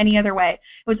register any other way.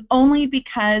 It was only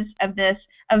because of this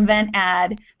event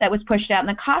ad that was pushed out, and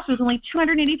the cost was only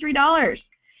 $283.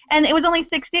 And it was only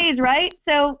 6 days, right?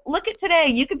 So look at today.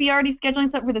 You could be already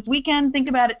scheduling something for this weekend. Think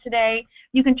about it today.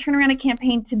 You can turn around a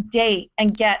campaign today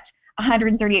and get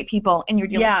 138 people in your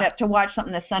dealership to watch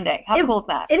something this Sunday. How cool is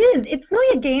that? It is. It's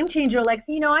really a game changer, Alexi.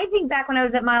 You know, I think back when I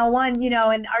was at Mile One,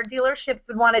 and our dealerships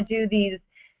would want to do these,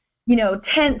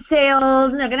 tent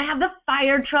sales, and they're going to have the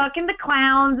fire truck and the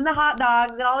clowns and the hot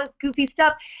dogs and all this goofy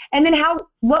stuff. And then how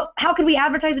could we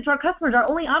advertise it to our customers? Our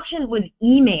only option was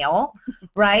email,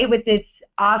 right, with its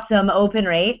awesome open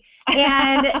rate,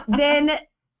 and then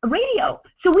radio.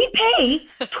 So we pay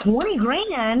 20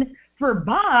 grand for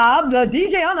Bob, the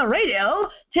DJ on the radio,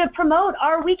 to promote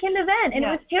our weekend event, and it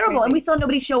was terrible. And we saw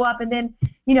nobody show up, and then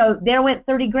there went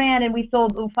 30 grand, and we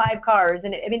sold 5 cars,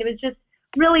 and it was just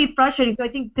really frustrating. So I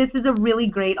think this is a really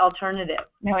great alternative.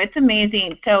 No, it's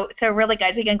amazing. So really,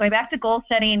 guys, again, going back to goal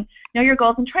setting, know your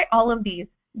goals, and try all of these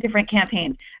different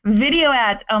campaigns. Video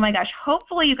ads, oh my gosh,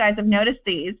 hopefully you guys have noticed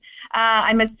these.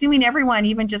 I'm assuming everyone,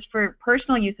 even just for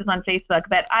personal uses on Facebook,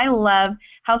 but I love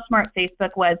how smart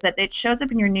Facebook was, that it shows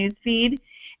up in your news feed,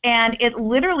 and it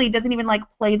literally doesn't even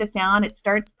play the sound. It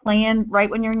starts playing right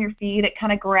when you're in your feed. It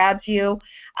kind of grabs you.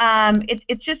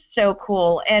 It's just so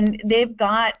cool, and they've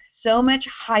got so much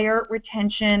higher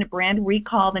retention, brand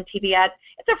recall than TV ads.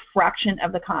 It's a fraction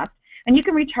of the cost. And you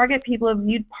can retarget people who have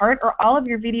viewed part or all of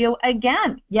your video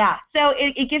again. Yeah. So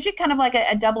it gives you kind of like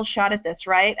a double shot at this,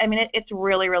 right? I mean, it's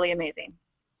really, really amazing.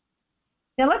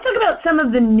 Now let's talk about some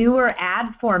of the newer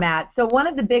ad formats. So one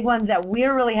of the big ones that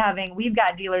we've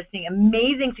got dealers seeing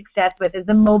amazing success with, is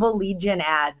the mobile lead gen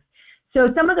ads. So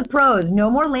some of the pros, no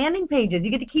more landing pages.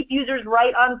 You get to keep users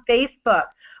right on Facebook,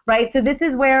 right? So this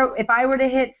is where if I were to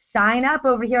hit sign up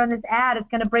over here on this ad, it's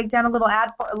going to break down a little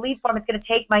lead form. It's going to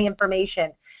take my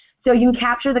information. So you can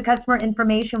capture the customer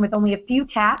information with only a few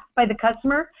taps by the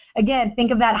customer. Again,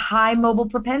 think of that high mobile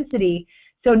propensity,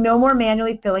 so no more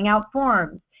manually filling out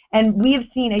forms. And we have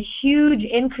seen a huge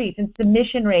increase in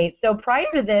submission rates. So prior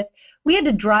to this, we had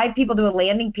to drive people to a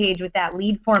landing page with that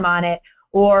lead form on it,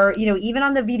 or even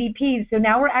on the VDPs. So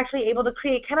now we're actually able to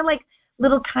create kind of like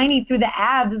little tiny, through the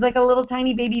ads, it's like a little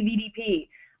tiny baby VDP.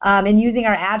 And using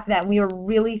our ad for that, and we are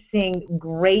really seeing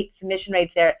great submission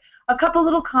rates there. A couple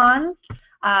little cons.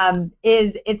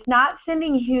 Is it's not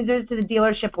sending users to the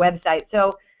dealership website,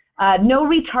 so no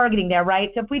retargeting there,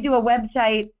 right? So if we do a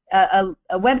website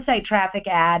website traffic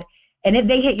ad, and if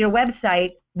they hit your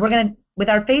website, we're gonna, with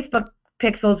our Facebook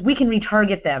pixels, we can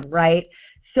retarget them, right?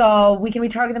 So we can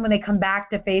retarget them when they come back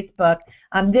to Facebook.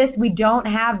 This, we don't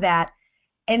have that,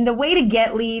 and the way to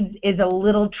get leads is a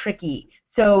little tricky.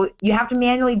 So you have to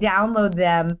manually download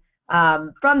them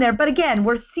from there. But again,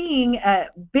 we're seeing a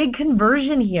big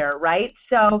conversion here, right?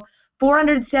 So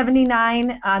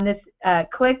 479 on this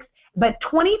clicks, but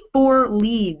 24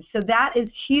 leads. So that is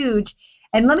huge.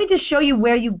 And let me just show you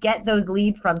where you get those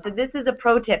leads from. So this is a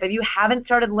pro tip. If you haven't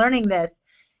started learning this,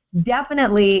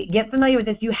 definitely get familiar with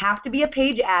this. You have to be a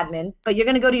page admin, but you're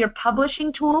going to go to your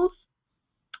publishing tools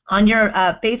on your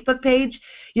Facebook page.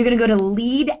 You're going to go to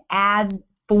lead ad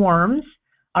forms.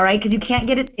 All right, because you can't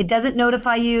get it, it doesn't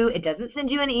notify you, it doesn't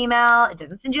send you an email, it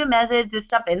doesn't send you a message, this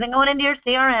stuff isn't going into your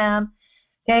CRM,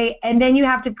 okay, and then you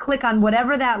have to click on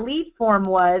whatever that lead form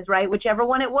was, right, whichever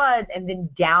one it was, and then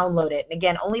download it. And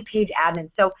again, only page admin.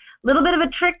 So a little bit of a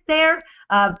trick there.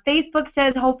 Facebook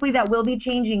says hopefully that will be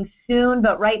changing soon,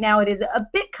 but right now it is a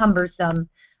bit cumbersome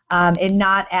and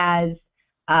not as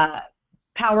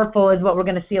powerful as what we're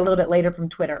going to see a little bit later from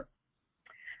Twitter.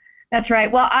 That's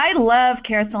right. Well, I love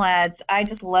carousel ads. I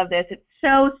just love this. It's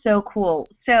so, so cool.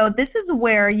 So this is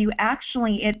where you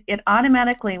actually, it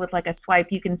automatically, with like a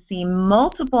swipe, you can see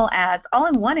multiple ads, all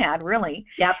in one ad, really.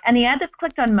 Yep. And the ad that's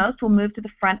clicked on most will move to the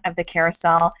front of the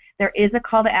carousel. There is a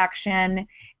call to action.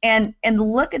 And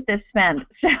look at this spend.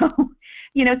 So,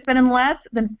 you know, spending less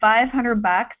than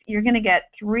 $500, you're going to get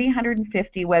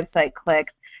 350 website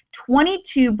clicks,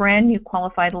 22 brand new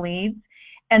qualified leads,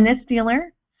 and this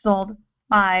dealer sold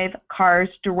 5 cars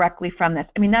directly from this.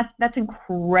 I mean, that's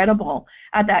incredible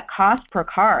at that cost per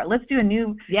car. Let's do a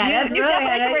new, that's new really,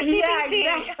 definition yeah, for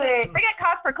CPC. exactly. Forget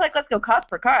cost per click. Let's go cost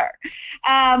per car.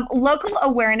 Local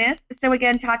awareness. So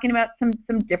again, talking about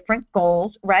some different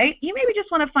goals, right? You maybe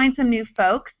just want to find some new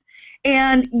folks,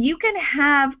 and you can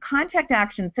have contact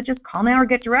actions such as call now or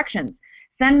get directions.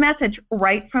 Send message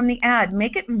right from the ad.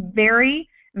 Make it very,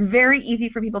 very easy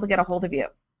for people to get a hold of you.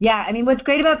 Yeah, I mean, what's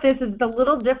great about this is it's a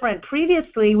little different.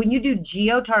 Previously, when you do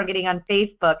geo-targeting on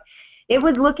Facebook, it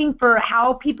was looking for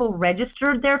how people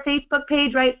registered their Facebook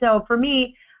page, right? So for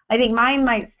me, I think mine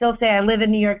might still say I live in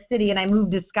New York City and I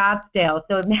moved to Scottsdale.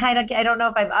 So I don't know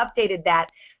if I've updated that.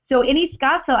 So any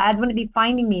Scottsdale ads wouldn't be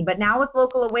finding me. But now with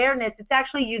local awareness, it's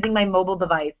actually using my mobile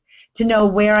device to know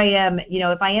where I am. You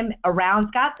know, if I am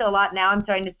around Scottsdale a lot, now I'm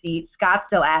starting to see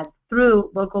Scottsdale ads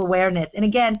through local awareness. And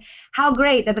again, how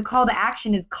great that the call to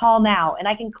action is call now, and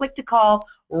I can click to call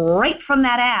right from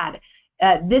that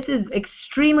ad. This is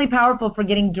extremely powerful for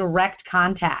getting direct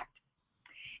contact.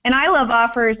 And I love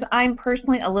offers. I'm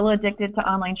personally a little addicted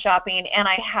to online shopping, and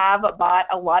I have bought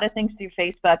a lot of things through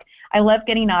Facebook. I love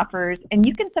getting offers, and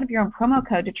you can set up your own promo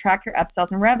code to track your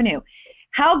upsells and revenue.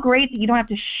 How great that you don't have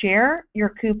to share your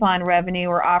coupon revenue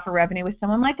or offer revenue with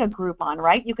someone like a Groupon,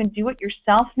 right? You can do it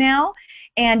yourself now,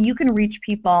 and you can reach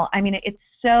people. I mean, it's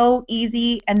so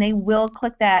easy, and they will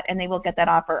click that, and they will get that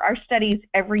offer. Our studies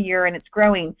every year, and it's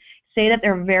growing, say that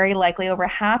they're very likely, over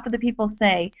half of the people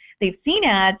say they've seen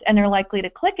ads, and they're likely to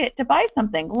click it to buy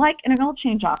something, like an oil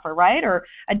change offer, right, or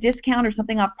a discount or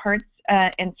something off parts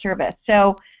and service.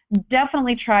 So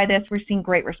definitely try this. We're seeing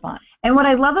great response. And what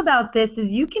I love about this is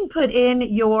you can put in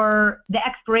the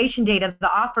expiration date of the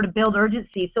offer to build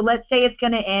urgency. So let's say it's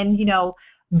going to end, you know,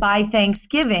 by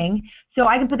Thanksgiving. So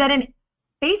I can put that in.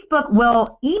 Facebook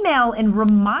will email and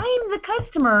remind the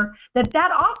customer that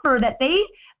that offer that they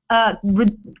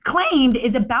claimed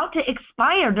is about to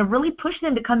expire, to really push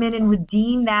them to come in and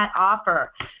redeem that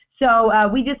offer. So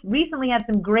we just recently had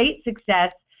some great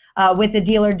success with a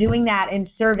dealer doing that in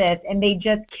service, and they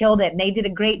just killed it. And they did a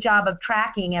great job of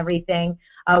tracking everything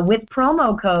with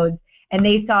promo codes, and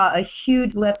they saw a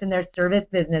huge lift in their service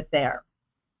business there.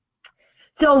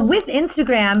 So with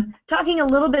Instagram, talking a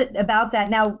little bit about that,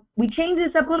 now we changed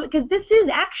this up a little bit because this is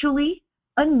actually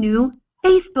a new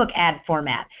Facebook ad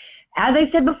format. As I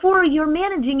said before, you're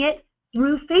managing it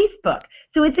through Facebook.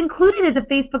 So it's included as a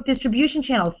Facebook distribution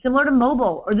channel, similar to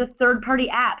mobile or the third-party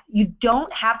apps. You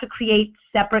don't have to create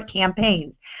separate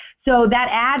campaigns. So that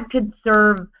ad could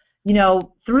serve, you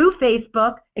know, through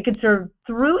Facebook. It could serve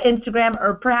through Instagram,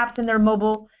 or perhaps in their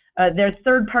mobile, their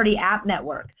third-party app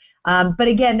network. But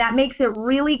again, that makes it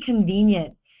really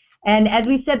convenient. And as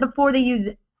we said before, they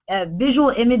use visual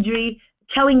imagery,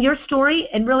 telling your story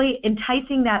and really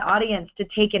enticing that audience to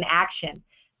take an action.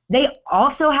 They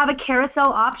also have a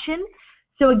carousel option.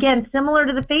 So again, similar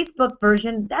to the Facebook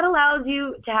version, that allows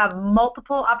you to have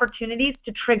multiple opportunities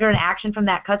to trigger an action from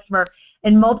that customer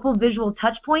and multiple visual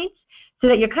touch points, so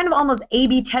that you're kind of almost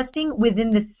A/B testing within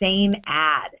the same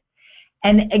ad.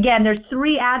 And again, there's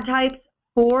 3 ad types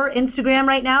for Instagram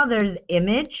right now. There's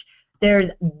image, there's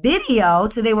video,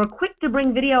 so they were quick to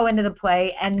bring video into the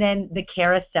play, and then the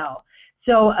carousel.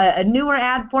 So a newer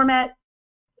ad format,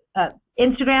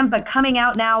 Instagram, but coming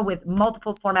out now with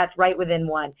multiple formats right within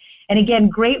one. And again,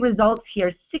 great results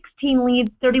here. 16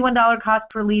 leads, $31 cost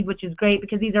per lead, which is great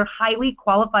because these are highly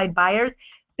qualified buyers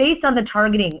based on the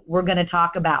targeting we're going to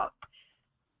talk about.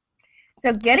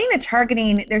 So getting the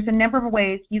targeting, there's a number of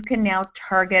ways you can now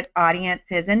target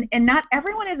audiences, and not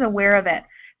everyone is aware of it.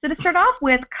 So to start off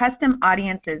with custom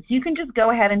audiences, you can just go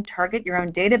ahead and target your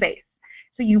own database.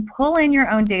 So you pull in your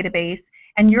own database,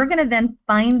 and you're going to then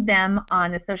find them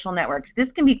on the social networks. This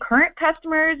can be current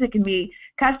customers, it can be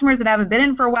customers that haven't been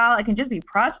in for a while, it can just be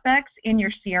prospects in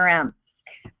your CRM.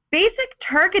 Basic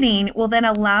targeting will then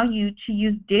allow you to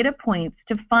use data points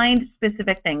to find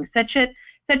specific things, such as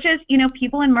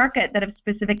people in market that have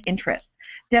specific interests,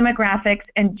 demographics,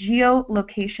 and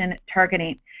geolocation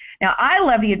targeting. Now, I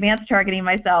love the advanced targeting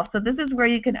myself, so this is where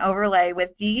you can overlay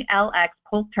with DLX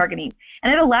pulse targeting,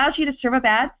 and it allows you to serve up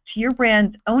ads to your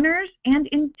brand's owners and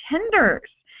intenders.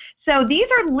 So these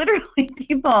are literally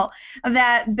people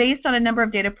that, based on a number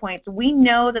of data points, we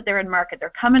know that they're in market.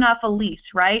 They're coming off a lease,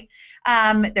 right?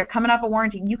 They're coming off a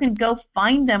warranty. You can go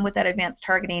find them with that advanced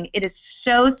targeting. It is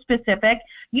so specific.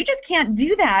 You just can't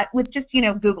do that with just,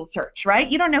 Google search, right?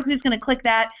 You don't know who's going to click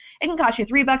that. It can cost you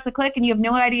 $3 a click, and you have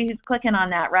no idea who's clicking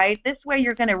on that, right? This way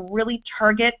you're going to really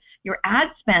target your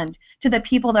ad spend to the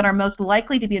people that are most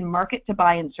likely to be in market to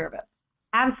buy and service.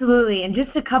 Absolutely, and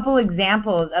just a couple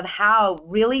examples of how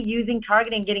really using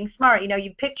targeting, getting smart.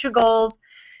 You picked your goals.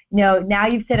 Now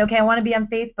you've said, okay, I want to be on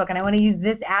Facebook and I want to use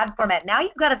this ad format. Now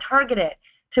you've got to target it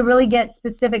to really get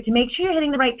specific, to make sure you're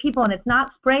hitting the right people and it's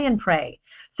not spray and pray.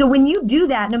 So when you do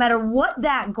that, no matter what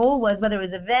that goal was, whether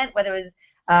it was event, whether it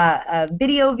was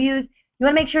video views, you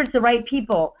want to make sure it's the right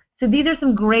people. So these are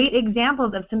some great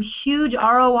examples of some huge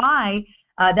ROI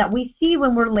that we see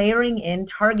when we're layering in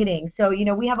targeting. So,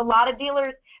 we have a lot of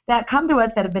dealers that come to us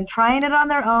that have been trying it on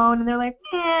their own, and they're like,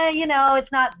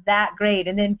 it's not that great.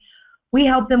 And then we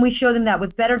help them, we show them that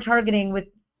with better targeting, with,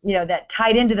 that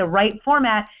tied into the right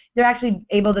format, they're actually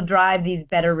able to drive these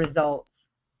better results.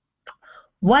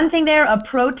 One thing there, a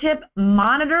pro tip,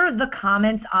 monitor the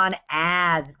comments on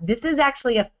ads. This is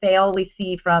actually a fail we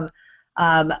see from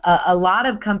a lot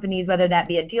of companies, whether that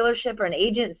be a dealership or an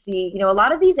agency. A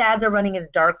lot of these ads are running as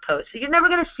dark posts, so you're never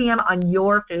going to see them on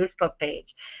your Facebook page.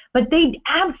 But they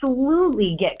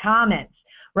absolutely get comments,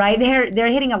 right?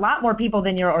 They're hitting a lot more people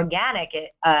than your organic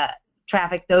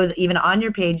traffic, those even on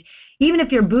your page. Even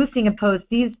if you're boosting a post,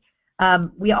 these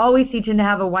we always see tend to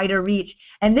have a wider reach.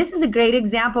 And this is a great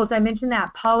example. So I mentioned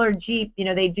that Pollard Jeep,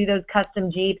 they do those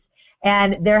custom Jeeps,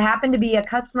 and there happened to be a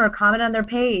customer comment on their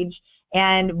page,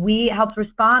 and we helped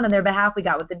respond on their behalf. We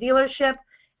got with the dealership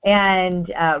and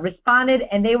responded,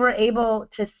 and they were able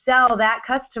to sell that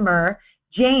customer,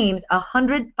 James, a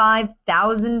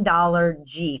 $105,000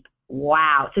 Jeep.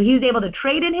 Wow. So he was able to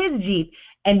trade in his Jeep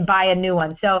and buy a new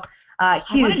one. So huge. I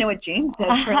want to know what James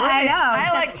does for a living. I know.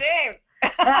 I like James.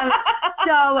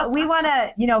 So we want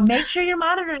to, make sure you're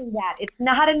monitoring that. It's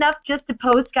not enough just to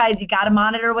post, guys. You got to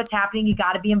monitor what's happening. You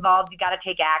got to be involved. You got to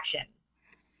take action.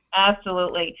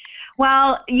 Absolutely.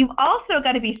 Well, you've also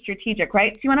got to be strategic,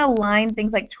 right? So you want to align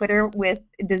things like Twitter with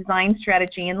design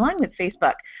strategy in line with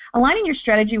Facebook. Aligning your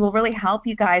strategy will really help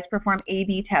you guys perform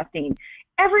A/B testing.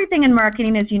 Everything in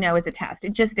marketing, as you know, is a test.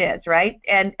 It just is, right?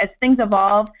 And as things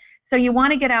evolve, so you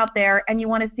want to get out there and you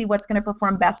want to see what's going to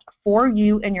perform best for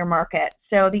you in your market.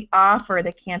 So the offer,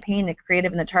 the campaign, the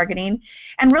creative, and the targeting,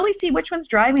 and really see which one's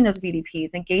driving those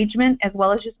VDPs, engagement, as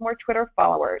well as just more Twitter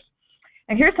followers.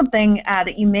 Now here's something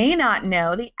that you may not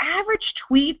know. The average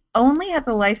tweet only has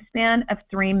a lifespan of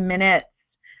 3 minutes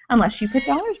unless you put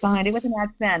dollars behind it with an ad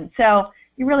spend. So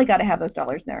you really got to have those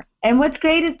dollars there. And what's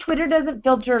great is Twitter doesn't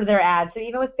filter their ads. So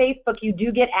even with Facebook, you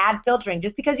do get ad filtering.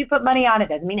 Just because you put money on it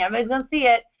doesn't mean everybody's going to see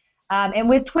it. And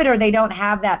with Twitter, they don't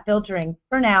have that filtering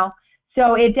for now.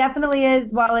 So it definitely is,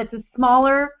 while it's a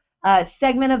smaller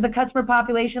segment of the customer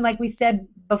population, like we said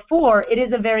before, it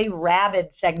is a very rabid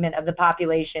segment of the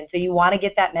population. So you want to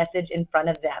get that message in front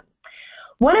of them.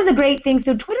 One of the great things,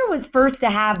 so Twitter was first to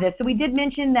have this. So we did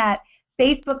mention that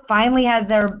Facebook finally has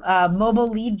their mobile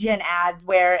lead gen ads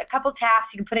where a couple taps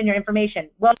you can put in your information.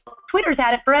 Well, Twitter's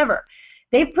had it forever.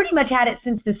 They've pretty much had it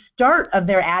since the start of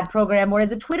their ad program, where as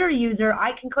a Twitter user,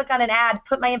 I can click on an ad,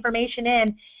 put my information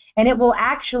in, and it will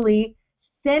actually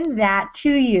send that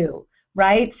to you,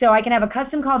 right? So I can have a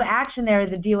custom call to action there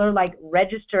as a dealer, like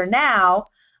register now,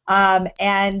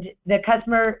 and the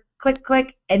customer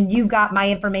click, and you got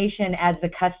my information as the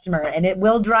customer, and it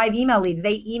will drive email leads.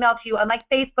 They email to you. Unlike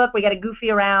Facebook, we got to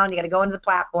goofy around. You got to go into the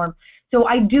platform. So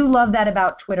I do love that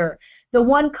about Twitter. The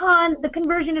one con, the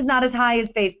conversion is not as high as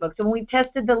Facebook. So when we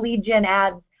tested the lead gen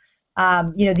ads,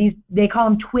 they call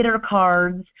them Twitter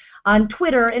cards on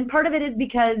Twitter, and part of it is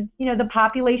because, the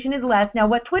population is less. Now,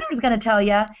 what Twitter is going to tell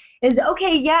you is,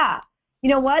 okay, yeah, you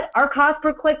know what? Our cost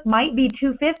per click might be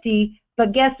 $2.50,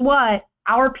 but guess what?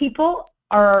 Our people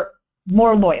are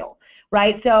more loyal,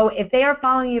 right? So if they are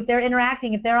following you, if they're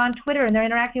interacting, if they're on Twitter and they're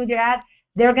interacting with your ads,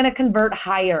 they're going to convert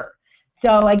higher.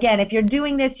 So again, if you're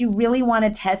doing this, you really want to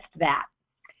test that.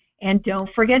 And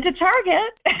don't forget to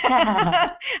target. I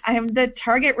am the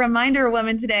target reminder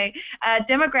woman today.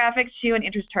 Demographics, geo and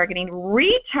interest targeting,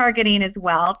 retargeting as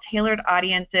well, tailored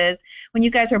audiences. When you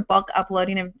guys are bulk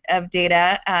uploading of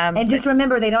data. And just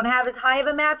remember, they don't have as high of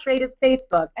a match rate as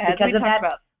Facebook because of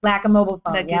that lack of mobile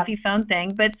phone. The goofy phone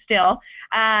thing, but still,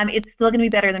 it's still going to be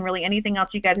better than really anything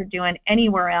else you guys are doing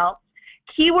anywhere else.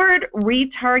 Keyword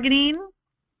retargeting.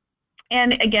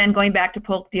 And again, going back to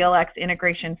Polk DLX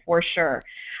integration for sure.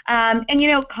 And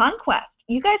conquest.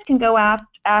 You guys can go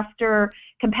after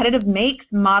competitive makes,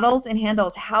 models, and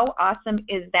handles. How awesome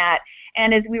is that?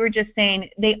 And as we were just saying,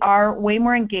 they are way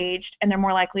more engaged and they're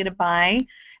more likely to buy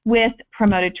with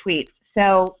promoted tweets.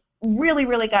 So really,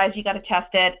 really, guys, you got to test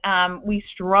it. We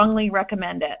strongly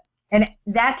recommend it. And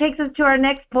that takes us to our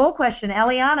next poll question.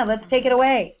 Eliana, let's take it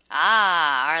away.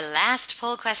 Our last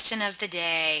poll question of the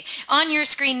day. On your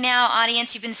screen now,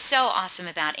 audience, you've been so awesome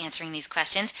about answering these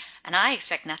questions, and I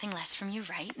expect nothing less from you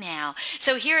right now.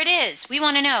 So here it is. We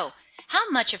want to know, how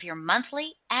much of your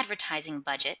monthly advertising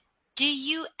budget do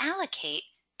you allocate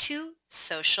to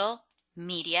social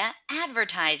media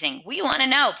advertising? We want to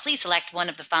know. Please select one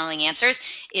of the following answers.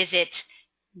 Is it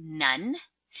none?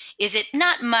 Is it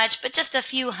not much, but just a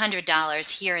few $100s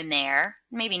here and there?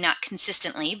 Maybe not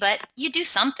consistently, but you do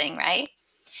something, right?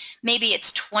 Maybe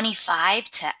it's 25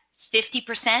 to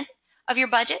 50% of your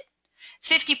budget,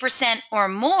 50% or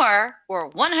more, or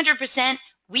 100%.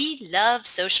 We love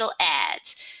social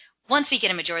ads. Once we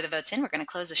get a majority of the votes in, we're going to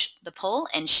close the poll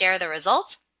and share the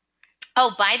results.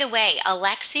 Oh, by the way,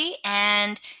 Alexi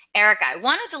and Erica, I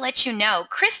wanted to let you know,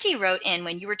 Christy wrote in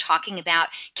when you were talking about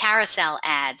carousel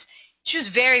ads. She was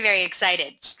very, very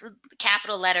excited.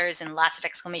 Capital letters and lots of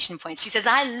exclamation points. She says,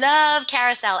 I love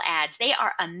carousel ads. They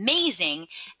are amazing,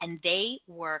 and they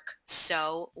work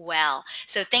so well.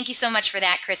 So thank you so much for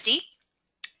that, Christy.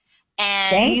 And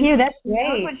thank you. That's great.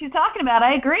 great. What she's talking about.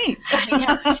 I agree.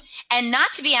 And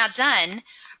not to be outdone,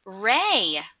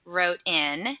 Ray wrote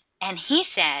in, and he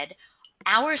said,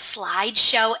 our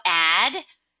slideshow ad.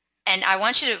 And I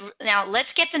want you to, now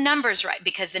let's get the numbers right,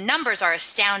 because the numbers are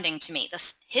astounding to me.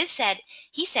 He said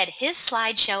his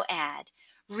slideshow ad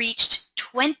reached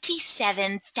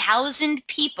 27,000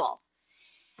 people,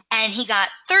 and he got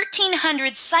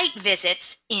 1,300 site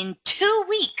visits in 2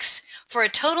 weeks for a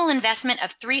total investment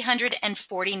of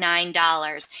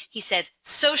 $349. He says,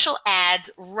 social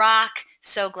ads rock.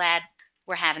 So glad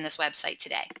we're having this website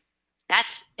today.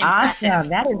 That's impressive. Awesome.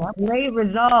 That is great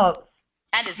results.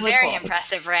 That is very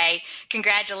impressive, Ray.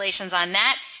 Congratulations on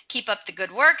that. Keep up the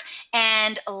good work.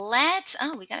 And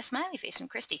we got a smiley face from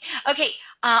Christy. Okay,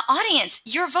 audience,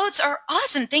 your votes are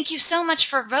awesome. Thank you so much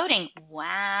for voting.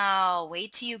 Wow,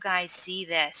 wait till you guys see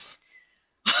this.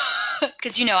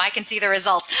 Because I can see the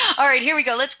results. All right, here we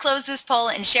go. Let's close this poll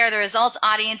and share the results.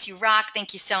 Audience, you rock.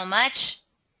 Thank you so much.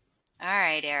 All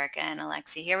right, Erica and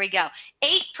Alexi, here we go.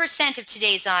 8% of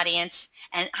today's audience,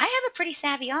 and I have a pretty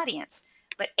savvy audience,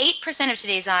 but 8% of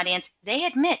today's audience, they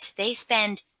admit they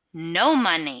spend no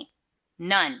money,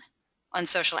 none, on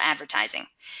social advertising.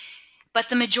 But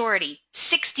the majority,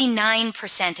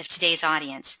 69% of today's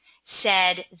audience,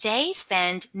 said they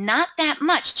spend not that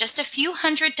much, just a few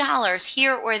 $100s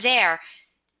here or there,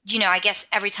 I guess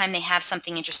every time they have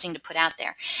something interesting to put out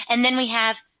there. And then we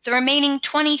have the remaining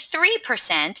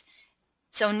 23%,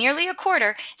 so nearly a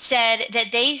quarter, said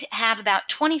that they have about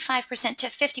 25% to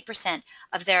 50%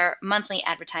 of their monthly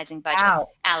advertising budget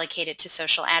allocated to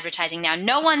social advertising. Now,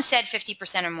 no one said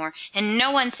 50% or more, and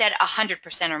no one said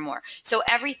 100% or more. So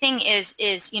everything is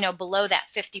below that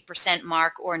 50%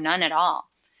 mark or none at all.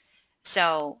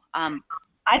 So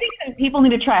I think that people need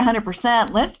to try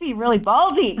 100%. Let's be really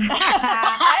ballsy.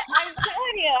 I'm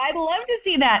telling you, I'd love to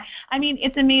see that. I mean,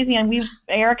 it's amazing. And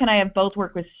Eric and I have both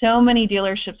worked with so many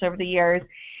dealerships over the years,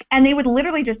 and they would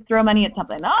literally just throw money at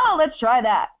something. Oh, let's try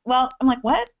that. Well, I'm like,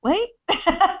 what? Wait.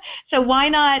 So why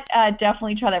not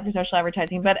definitely try that for social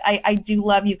advertising? But I do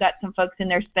love you've got some folks in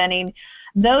there spending.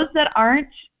 Those that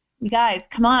aren't, you guys,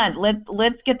 come on,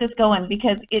 let's get this going,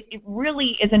 because it really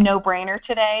is a no-brainer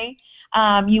today.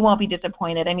 You won't be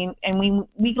disappointed. I mean, and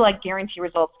we like guarantee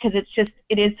results, because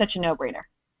it is such a no-brainer.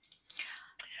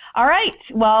 All right.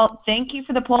 Well, thank you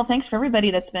for the poll. Thanks for everybody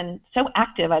that's been so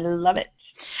active. I love it.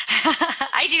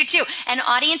 I do too. And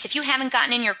audience, if you haven't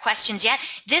gotten in your questions yet,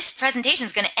 this presentation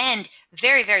is going to end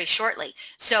very, very shortly.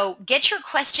 So get your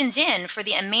questions in for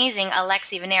the amazing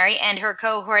Alexi Veneri and her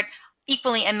cohort,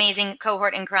 equally amazing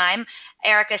cohort in crime,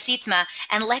 Erica Sietsma,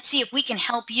 and let's see if we can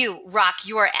help you rock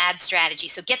your ad strategy.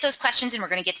 So get those questions in. We're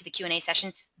going to get to the Q&A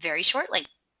session very shortly.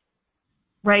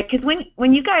 Right, because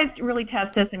when you guys really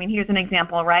test this, I mean, here's an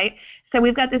example, right? So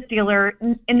we've got this dealer,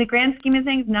 in the grand scheme of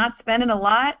things, not spending a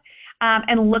lot,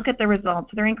 and look at the results.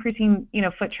 They're increasing,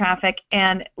 foot traffic,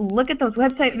 and look at those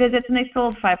website visits, and they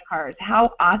sold 5 cars.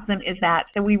 How awesome is that?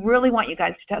 So we really want you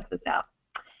guys to test this out.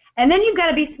 And then you've got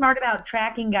to be smart about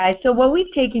tracking, guys. So what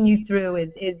we've taken you through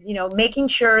is making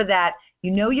sure that you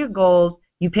know your goals,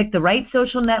 you pick the right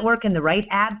social network and the right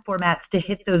ad formats to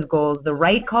hit those goals, the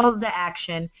right calls to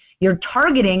action. You're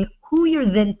targeting who you're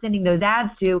then sending those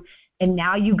ads to, and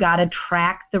now you got to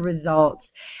track the results.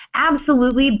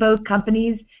 Absolutely, both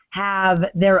companies have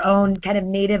their own kind of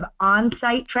native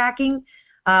on-site tracking,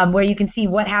 where you can see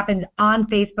what happens on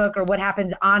Facebook or what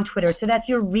happens on Twitter. So that's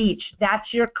your reach,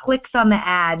 that's your clicks on the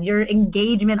ad, your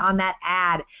engagement on that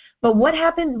ad. But what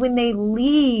happens when they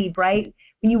leave, right?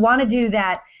 When you want to do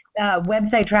that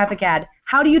website traffic ad,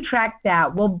 how do you track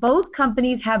that? Well, both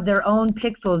companies have their own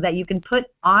pixels that you can put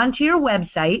onto your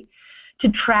website to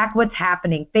track what's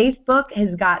happening. Facebook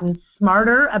has gotten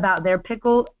smarter about their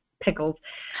pickles.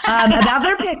 About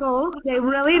their pickles. They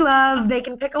really love, they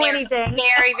can pickle anything.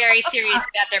 Very, very serious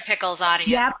about their pickles audience.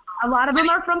 Yep. A lot of them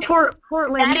are from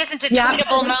Portland. That isn't a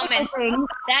tweetable moment.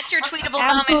 That's your tweetable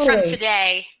moment from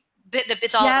today.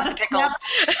 It's all about the pickles.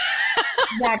 Yep.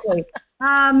 Exactly.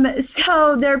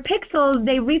 So their pixels,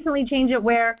 they recently changed it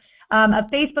where a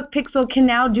Facebook pixel can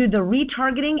now do the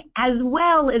retargeting as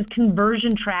well as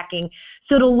conversion tracking.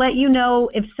 So it'll let you know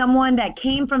if someone that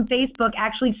came from Facebook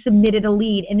actually submitted a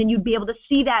lead, and then you'd be able to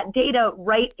see that data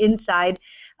right inside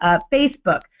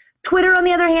Facebook. Twitter, on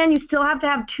the other hand, you still have to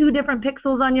have 2 different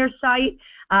pixels on your site.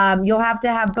 You'll have to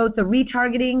have both the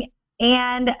retargeting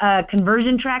and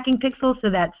conversion tracking pixel, so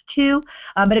that's 2.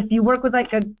 But if you work with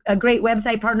like a great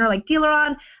website partner like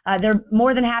DealerOn, they're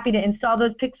more than happy to install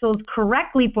those pixels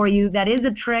correctly for you. That is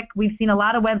a trick. We've seen a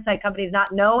lot of website companies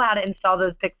not know how to install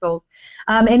those pixels.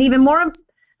 And even more,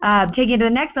 taking it to the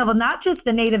next level, not just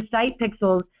the native site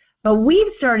pixels, but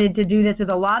we've started to do this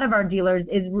with a lot of our dealers,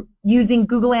 is using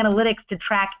Google Analytics to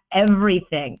track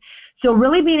everything. So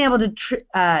really being able to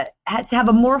have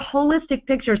a more holistic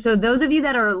picture. So those of you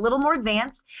that are a little more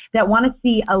advanced, that want to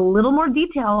see a little more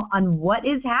detail on what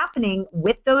is happening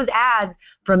with those ads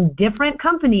from different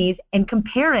companies and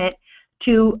compare it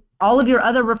to all of your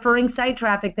other referring site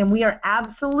traffic, then we are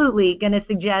absolutely going to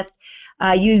suggest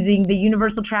using the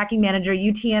Universal Tracking Manager,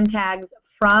 UTM tags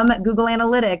from Google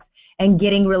Analytics, and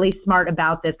getting really smart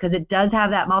about this, because it does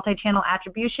have that multi-channel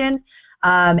attribution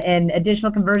and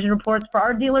additional conversion reports. For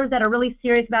our dealers that are really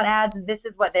serious about ads, this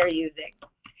is what they're using.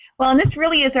 Well, and this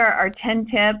really is our 10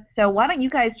 tips. So why don't you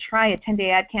guys try a 10-day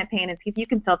ad campaign and see if you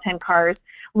can sell 10 cars.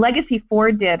 Legacy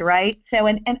Ford did, right? So,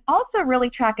 and also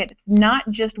really track it. It's not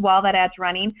just while that ad's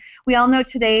running. We all know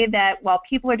today that while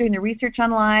people are doing the research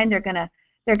online, they're gonna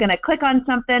click on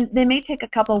something. They may take a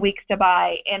couple weeks to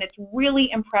buy, and it's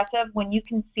really impressive when you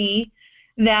can see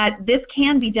that this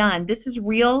can be done. This is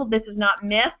real. This is not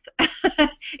myth.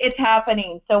 It's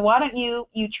happening. So why don't you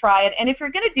try it? And if you're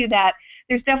going to do that,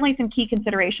 there's definitely some key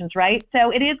considerations, right?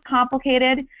 So it is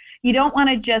complicated. You don't want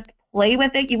to just play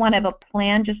with it. You want to have a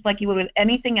plan, just like you would with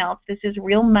anything else. This is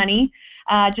real money.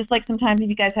 Just like sometimes if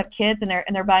you guys have kids and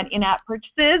they're buying in-app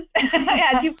purchases,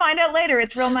 as you find out later,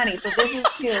 it's real money. So this is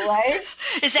too, right?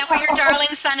 Is that what your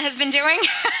darling son has been doing?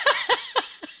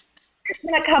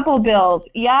 A couple bills,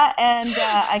 yeah, and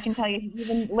I can tell you he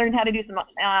even learned how to do some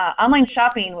online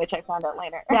shopping, which I found out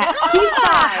later. Yeah, he's 5,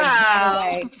 by the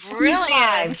way.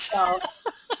 Brilliant. So,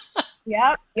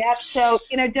 yep. So,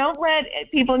 don't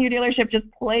let people in your dealership just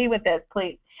play with this,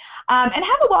 please. And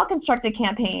have a well-constructed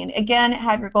campaign. Again,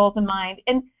 have your goals in mind.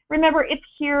 And remember, it's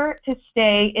here to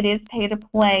stay. It is pay to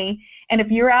play. And if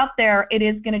you're out there, it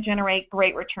is going to generate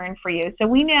great return for you. So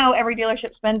we know every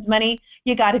dealership spends money.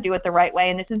 You got to do it the right way.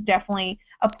 And this is definitely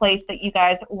a place that you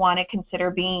guys want to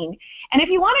consider being. And if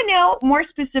you want to know more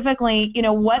specifically,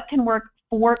 what can work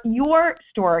for your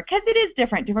store, because it is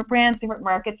different brands, different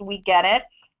markets, we get it.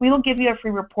 We will give you a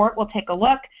free report. We'll take a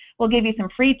look. We'll give you some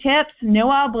free tips,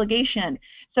 no obligation.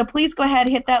 So please go ahead,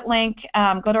 hit that link,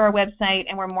 go to our website,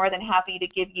 and we're more than happy to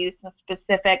give you some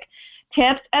specific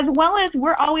tips, as well as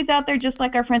we're always out there just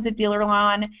like our friends at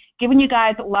DealerOn, giving you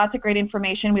guys lots of great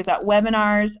information. We've got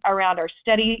webinars around our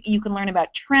study. You can learn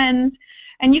about trends,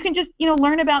 and you can just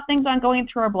learn about things on going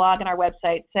through our blog and our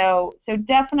website. So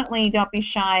definitely don't be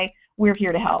shy. We're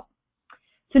here to help.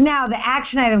 So now the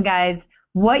action item, guys,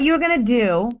 what you're going to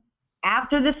do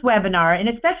after this webinar, and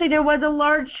especially there was a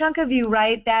large chunk of you,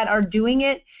 right, that are doing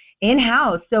it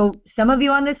in-house. So some of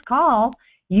you on this call,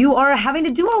 you are having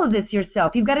to do all of this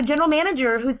yourself. You've got a general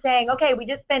manager who's saying, okay, we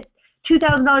just spent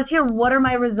 $2,000 here. What are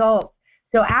my results?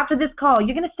 So after this call,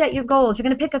 you're going to set your goals. You're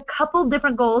going to pick a couple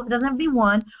different goals. It doesn't have to be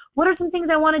one. What are some things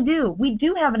I want to do? We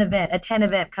do have an event, a 10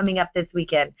 event coming up this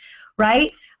weekend,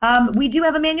 right? We do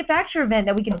have a manufacturer event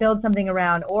that we can build something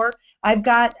around. Or I've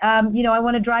got, I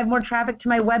want to drive more traffic to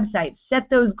my website. Set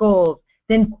those goals.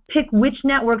 Then pick which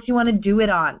networks you want to do it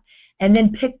on. And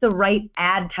then pick the right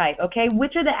ad type, okay?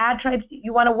 Which are the ad types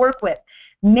you want to work with?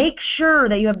 Make sure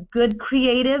that you have good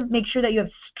creative. Make sure that you have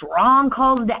strong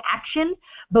calls to action,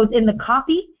 both in the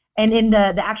copy and in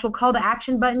the actual call to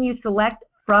action button you select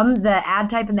from the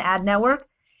ad type and the ad network.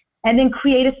 And then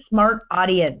create a smart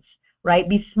audience. right?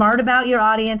 Be smart about your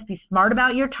audience. Be smart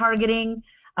about your targeting.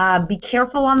 Be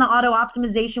careful on the auto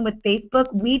optimization with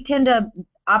Facebook. We tend to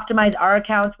optimize our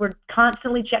accounts. We're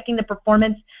constantly checking the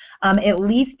performance, at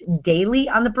least daily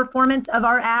on the performance of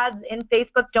our ads in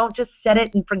Facebook. Don't just set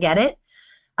it and forget it.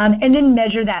 And then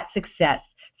measure that success.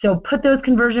 So put those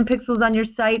conversion pixels on your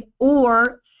site,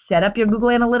 or set up your Google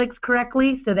Analytics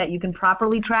correctly so that you can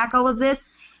properly track all of this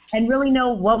and really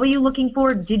know, what were you looking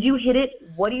for? Did you hit it?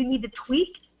 What do you need to tweak?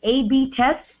 A/B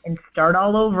test and start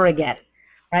all over again.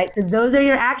 Right? So those are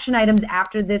your action items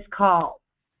after this call.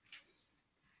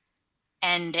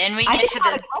 And then we get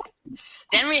to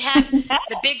then we have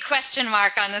the big question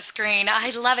mark on the screen.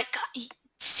 I love it. God,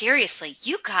 seriously,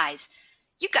 you guys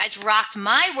rocked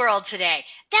my world today.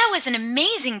 That was an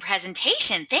amazing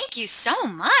presentation. Thank you so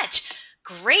much.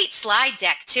 Great slide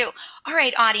deck, too. All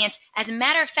right, audience, as a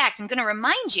matter of fact, I'm going to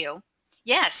remind you.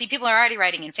 Yeah, see, people are already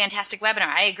writing in. Fantastic webinar.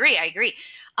 I agree.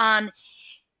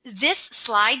 This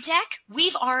slide deck,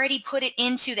 we've already put it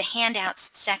into the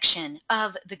handouts section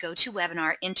of the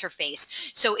GoToWebinar interface.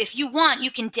 So if you want, you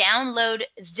can download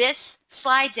this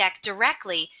slide deck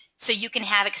directly so you can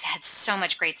have it, because it had so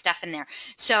much great stuff in there.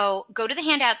 So go to the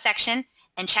handout section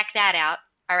and check that out,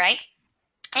 all right?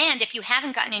 And if you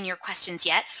haven't gotten in your questions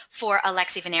yet for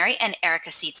Alexi Veneri and Erica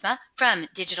Sietsma from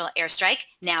Digital Airstrike,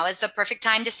 now is the perfect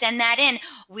time to send that in.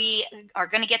 We are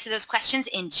going to get to those questions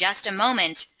in just a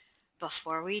moment.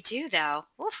 Before we do, though,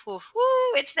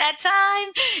 it's that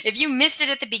time. If you missed it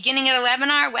at the beginning of the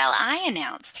webinar, well, I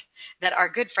announced that our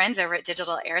good friends over at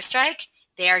Digital Airstrike,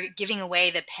 they are giving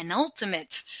away the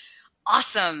penultimate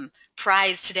awesome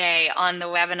prize today on the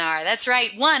webinar. That's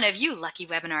right, one of you lucky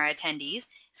webinar attendees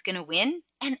is going to win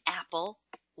an Apple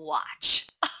Watch.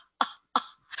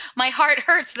 My heart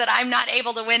hurts that I'm not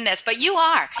able to win this, but you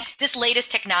are. This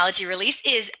latest technology release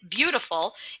is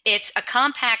beautiful. It's a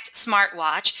compact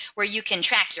smartwatch where you can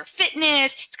track your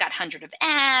fitness. It's got hundreds of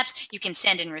apps. You can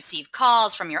send and receive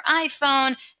calls from your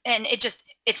iPhone, and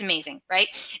it's amazing, right?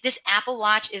 This Apple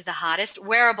Watch is the hottest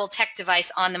wearable tech device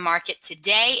on the market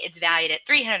today. It's valued at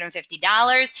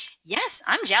 $350. Yes,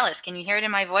 I'm jealous. Can you hear it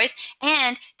in my voice?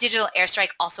 And Digital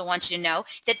Airstrike also wants you to know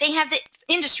that they have the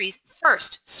industry's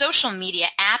first social media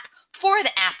app for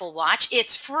the Apple Watch.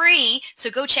 It's free,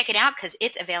 so go check it out because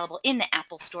it's available in the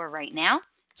Apple Store right now.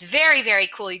 It's very, very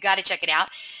cool. You got to check it out.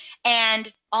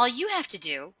 And all you have to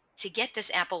do to get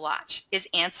this Apple Watch is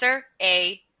answer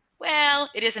well,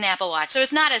 it is an Apple Watch, so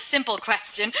it's not a simple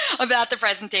question about the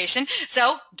presentation.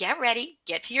 So get ready,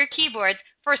 get to your keyboards.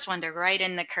 First one to write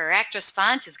in the correct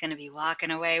response is going to be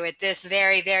walking away with this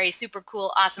very, very super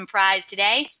cool, awesome prize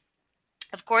today.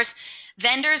 Of course,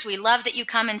 vendors, we love that you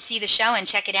come and see the show and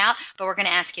check it out, but we're going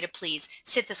to ask you to please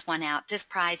sit this one out. This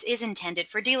prize is intended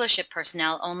for dealership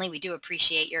personnel only. We do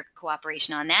appreciate your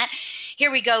cooperation on that. Here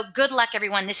we go. Good luck,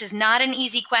 everyone. This is not an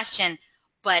easy question,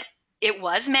 but it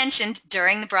was mentioned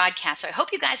during the broadcast, so I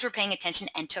hope you guys were paying attention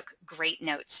and took great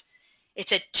notes.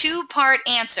 It's a two-part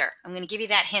answer. I'm going to give you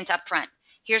that hint up front.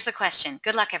 Here's the question.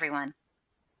 Good luck, everyone.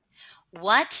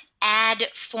 What ad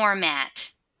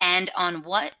format and on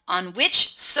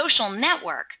which social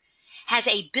network has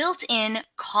a built-in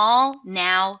call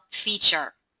now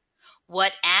feature?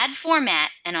 What ad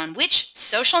format and on which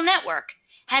social network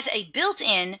has a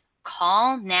built-in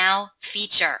call now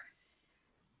feature?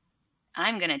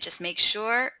 I'm going to just make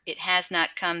sure it has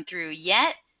not come through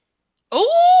yet.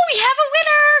 Oh, we have a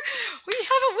winner. We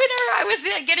have a winner. I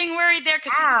was getting worried there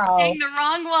because they were saying the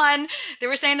wrong one. They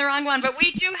were saying the wrong one, but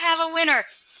we do have a winner.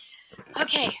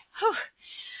 Okay. Whew.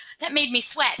 That made me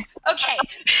sweat. Okay.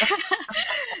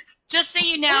 Just so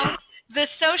you know, the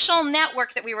social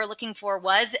network that we were looking for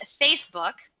was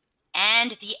Facebook,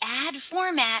 and the ad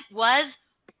format was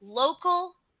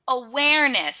local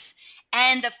awareness.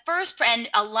 And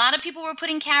a lot of people were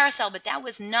putting carousel, but that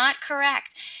was not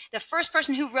correct. The first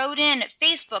person who wrote in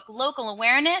Facebook local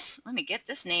awareness, let me get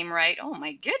this name right. Oh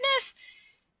my goodness.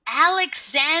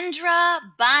 Alexandra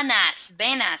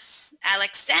Benas.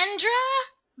 Alexandra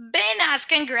Benas,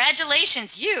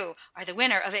 congratulations. You are the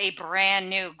winner of a brand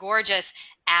new, gorgeous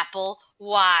Apple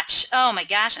Watch. Oh my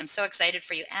gosh, I'm so excited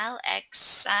for you.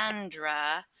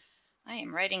 Alexandra. I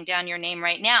am writing down your name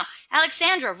right now.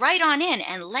 Alexandra, write on in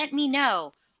and let me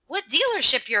know what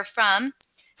dealership you're from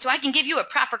so I can give you a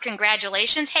proper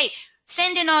congratulations. Hey,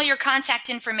 send in all your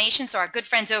contact information so our good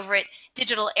friends over at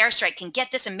Digital Airstrike can get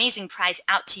this amazing prize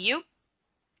out to you.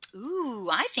 Ooh,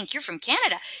 I think you're from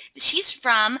Canada. She's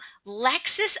from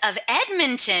Lexus of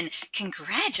Edmonton.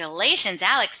 Congratulations,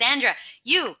 Alexandra.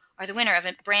 You are the winner of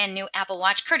a brand new Apple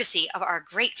Watch courtesy of our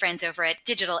great friends over at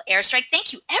Digital Airstrike.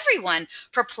 Thank you, everyone,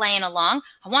 for playing along.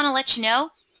 I want to let you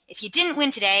know, if you didn't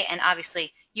win today, and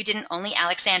obviously You didn't. Only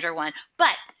Alexandra won.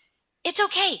 But it's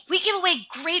okay. We give away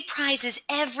great prizes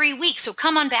every week. So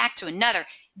come on back to another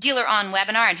DealerOn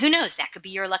webinar. And who knows, that could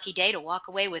be your lucky day to walk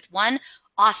away with one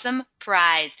awesome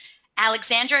prize.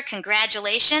 Alexandra,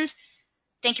 congratulations.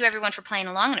 Thank you, everyone, for playing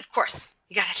along. And, of course,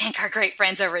 you got to thank our great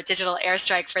friends over at Digital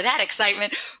Airstrike for that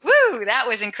excitement. Woo, that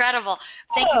was incredible.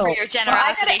 Thank you for your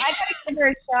generosity. Well, I got to give her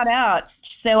a shout out.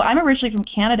 So I'm originally from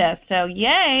Canada, so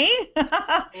yay.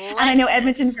 And I know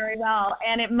Edmonton very well,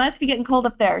 and it must be getting cold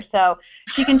up there. So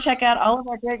she can check out all of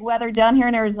our great weather down here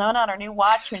in Arizona on our new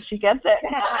watch when she gets it.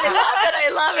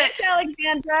 I love it. Thanks,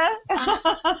 Alexandra.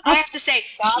 I have to say,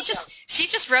 awesome. she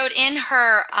just wrote in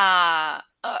her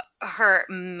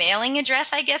mailing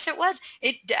address, I guess it was.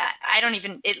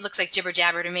 It looks like jibber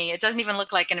jabber to me. It doesn't even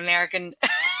look like an American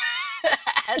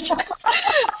address.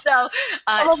 So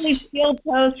probably field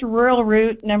post, rural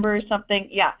route number or something.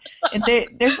 Yeah, they're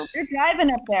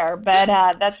driving up there, but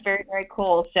that's very, very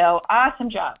cool. So awesome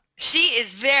job. She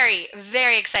is very,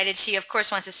 very excited. She, of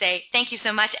course, wants to say thank you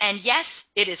so much. And yes,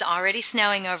 it is already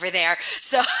snowing over there.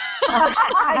 So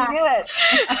I knew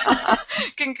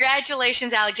it.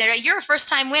 Congratulations, Alexandra. You're a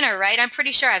first-time winner, right? I'm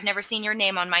pretty sure I've never seen your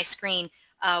name on my screen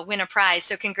win a prize.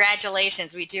 So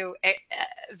congratulations. We do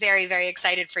very, very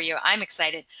excited for you. I'm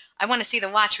excited. I want to see the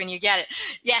watch when you get it.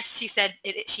 Yes, she said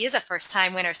she is a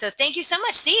first-time winner. So thank you so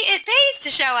much. See, it pays to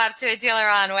show up to a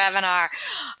DealerOn webinar.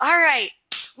 All right.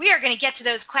 We are going to get to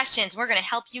those questions. We're going to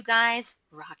help you guys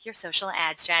rock your social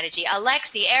ad strategy.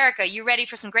 Alexi, Erica, you ready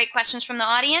for some great questions from the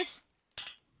audience?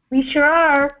 We sure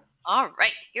are. All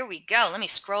right, here we go. Let me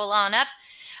scroll on up.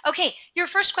 Okay, your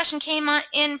first question came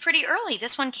in pretty early.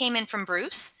 This one came in from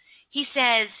Bruce. He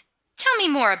says, tell me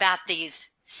more about these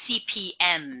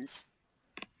CPMs.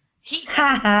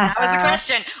 That was the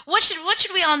question. What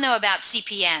should we all know about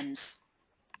CPMs?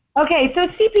 Okay, so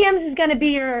CPMs is going to be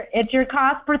your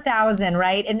cost per thousand,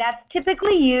 right? And that's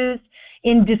typically used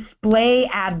in display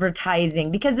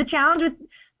advertising because the challenge with,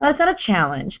 well, it's not a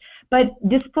challenge, but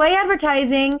display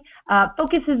advertising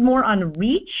focuses more on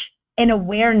reach and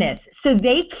awareness. So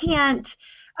they can't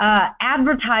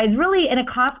advertise really in a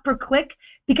cost per click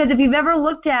because if you've ever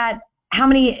looked at how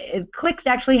many clicks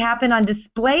actually happen on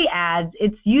display ads,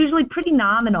 it's usually pretty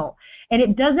nominal. And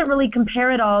it doesn't really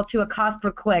compare at all to a cost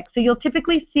per click. So you'll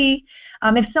typically see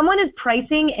if someone is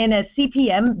pricing in a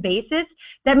CPM basis,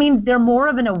 that means they're more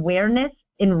of an awareness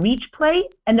and reach play,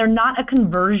 and they're not a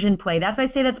conversion play. That's why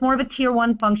I say that's more of a tier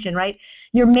one function, right?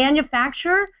 Your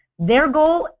manufacturer, their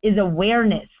goal is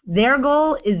awareness. Their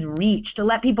goal is reach, to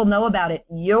let people know about it.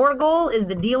 Your goal as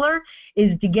the dealer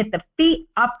is to get the feet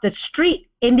up the street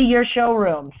into your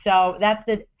showroom. So that's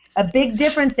a big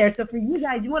difference there. So for you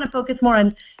guys, you want to focus more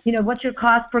on, what's your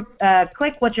cost per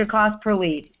click, what's your cost per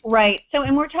lead. Right. So,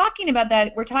 and we're talking about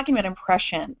that. We're talking about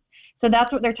impressions. So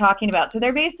that's what they're talking about. So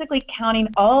they're basically counting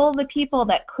all the people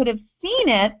that could have seen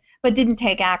it but didn't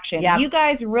take action. Yep. You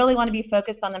guys really want to be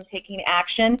focused on them taking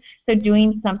action, so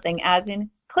doing something as in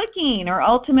clicking or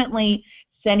ultimately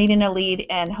sending in a lead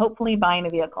and hopefully buying a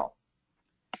vehicle.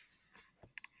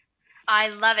 I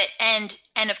love it.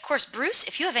 And of course, Bruce,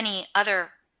 if you have any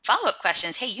other follow-up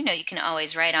questions, hey, you can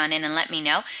always write on in and let me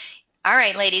know. All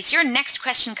right, ladies, your next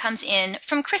question comes in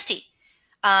from Christy.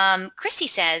 Christy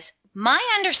says, my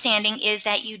understanding is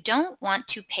that you don't want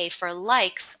to pay for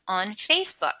likes on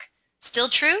Facebook. Still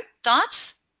true?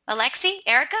 Thoughts? Alexi,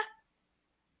 Erica?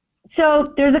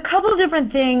 So there's a couple of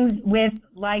different things with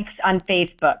likes on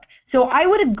Facebook. So I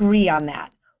would agree on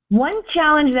that. One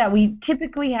challenge that we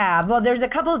typically have, well, there's a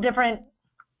couple of different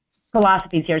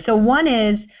philosophies here. So one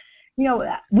is,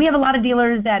 we have a lot of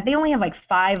dealers that they only have like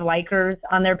 5 likers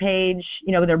on their page.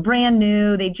 They're brand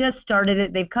new. They just started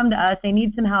it. They've come to us. They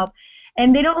need some help.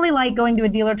 And they don't really like going to a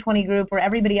Dealer 20 group where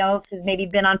everybody else has maybe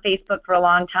been on Facebook for a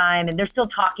long time and they're still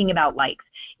talking about likes.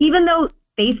 Even though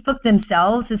Facebook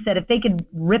themselves has said if they could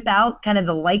rip out kind of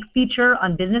the like feature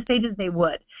on business pages, they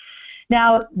would.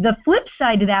 Now, the flip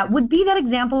side to that would be that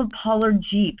example of Pollard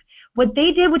Jeep. What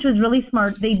they did, which was really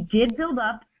smart, they did build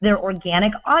up their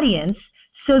organic audience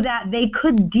so that they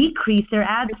could decrease their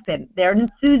ad spend. They're an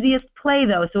enthusiast play,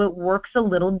 though, so it works a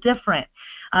little different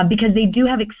because they do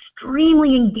have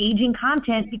extremely engaging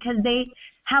content because they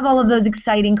have all of those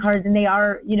exciting cards and they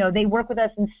are, they work with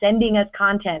us in sending us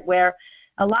content where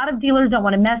a lot of dealers don't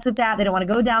want to mess with that. They don't want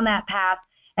to go down that path.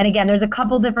 And again, there's a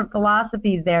couple different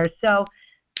philosophies there. So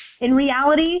in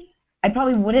reality, I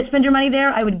probably wouldn't spend your money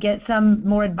there. I would get some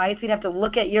more advice. We'd have to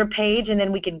look at your page, and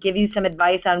then we could give you some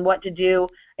advice on what to do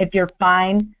if you're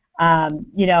fine,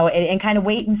 and kind of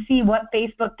wait and see what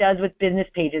Facebook does with business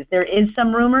pages. There is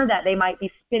some rumor that they might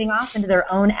be spinning off into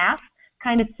their own app,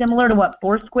 kind of similar to what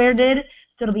Foursquare did.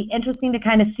 So it'll be interesting to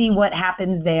kind of see what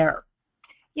happens there.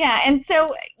 Yeah, and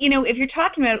so, if you're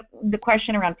talking about the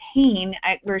question around paying,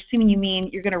 we're assuming you mean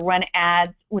you're going to run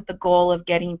ads with the goal of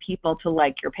getting people to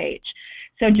like your page.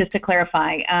 So just to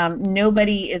clarify,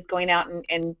 nobody is going out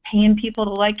and paying people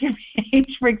to like your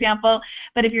page, for example,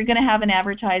 but if you're going to have an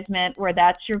advertisement where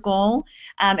that's your goal,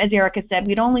 as Erica said,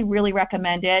 we'd only really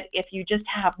recommend it if you just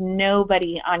have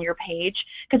nobody on your page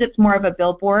because it's more of a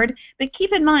billboard. But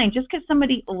keep in mind, just because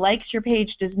somebody likes your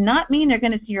page does not mean they're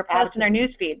going to see your post in their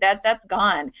newsfeed. That's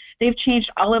gone. They've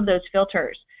changed all of those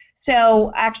filters.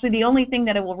 So actually the only thing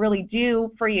that it will really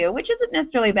do for you, which isn't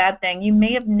necessarily a bad thing, you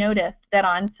may have noticed that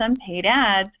on some paid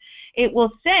ads, it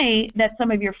will say that some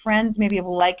of your friends maybe have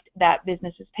liked that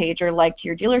business's page or liked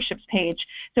your dealership's page.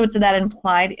 So it's that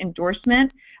implied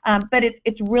endorsement. But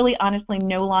it's really honestly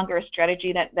no longer a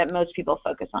strategy that most people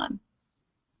focus on.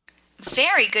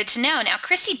 Very good to know. Now,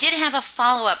 Christy did have a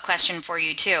follow-up question for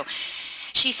you, too.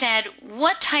 She said,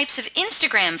 what types of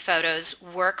Instagram photos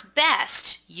work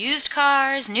best? Used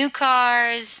cars, new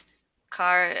cars,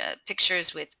 car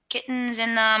pictures with kittens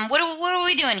in them? What are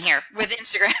we doing here with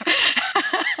Instagram?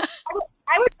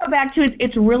 I would go back to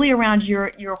it's really around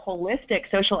your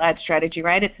holistic social ad strategy,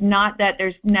 right? It's not that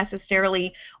there's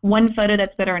necessarily one photo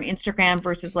that's better on Instagram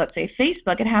versus, let's say,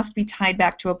 Facebook. It has to be tied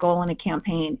back to a goal and a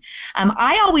campaign.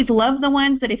 I always love the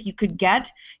ones that if you could get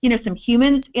some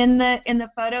humans in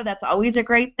the photo, that's always a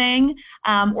great thing.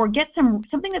 Or get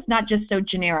something that's not just so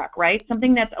generic, right?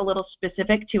 Something that's a little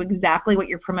specific to exactly what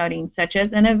you're promoting, such as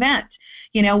an event.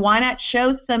 Why not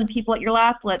show some people at your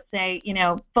last, let's say,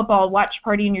 football watch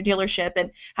party in your dealership and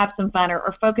have some fun,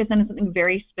 or focus on something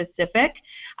very specific.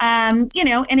 And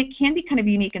it can be kind of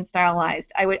unique and stylized.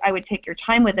 I would take your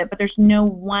time with it, but there's no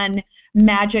one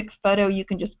magic photo you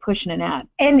can just push in an ad.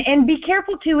 And be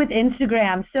careful too with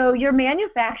Instagram. So your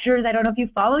manufacturers, I don't know if you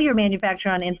follow your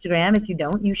manufacturer on Instagram. If you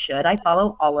don't, you should. I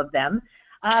follow all of them.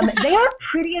 They are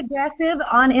pretty aggressive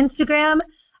on Instagram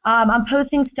on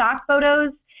posting stock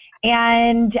photos.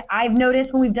 And I've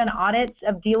noticed when we've done audits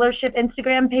of dealership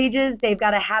Instagram pages, they've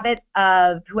got a habit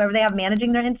of whoever they have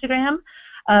managing their Instagram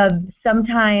of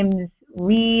sometimes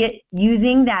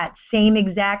reusing that same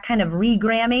exact kind of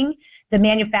regramming the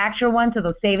manufacturer one, so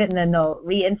they'll save it and then they'll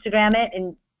re-Instagram it,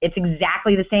 and it's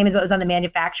exactly the same as what was on the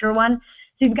manufacturer one. So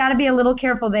you've got to be a little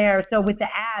careful there. So with the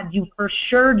ads, you for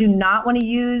sure do not want to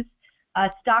use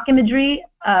stock imagery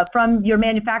from your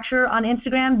manufacturer on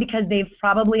Instagram because they've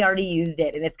probably already used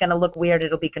it, and it's going to look weird.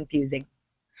 It'll be confusing.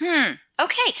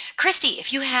 Okay. Christy,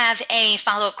 if you have a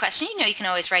follow-up question, you can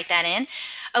always write that in.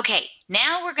 Okay,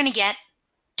 now we're going to get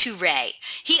to Ray.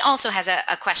 He also has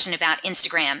a question about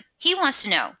Instagram. He wants to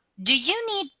know, do you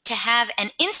need to have an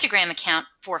Instagram account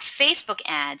for Facebook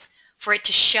ads for it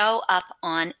to show up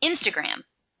on Instagram?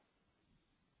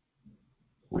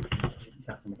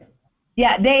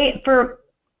 Yeah,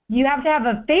 you have to have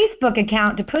a Facebook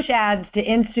account to push ads to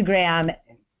Instagram,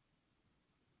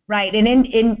 right? And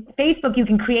in Facebook, you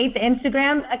can create the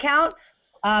Instagram account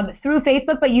through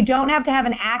Facebook, but you don't have to have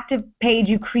an active page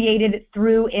you created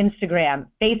through Instagram.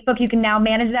 Facebook, you can now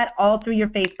manage that all through your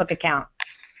Facebook account.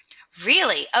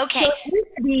 Really? Okay. So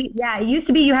it used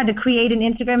to be you had to create an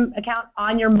Instagram account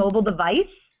on your mobile device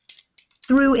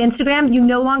through Instagram. You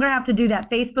no longer have to do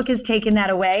that. Facebook has taken that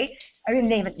away. I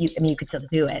mean, you could still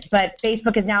do it, but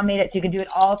Facebook has now made it so you can do it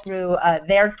all through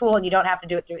their tool, and you don't have to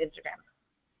do it through Instagram.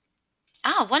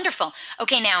 Oh, wonderful.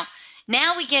 Okay,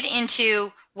 now we get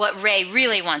into what Ray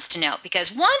really wants to know,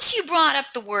 because once you brought up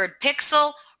the word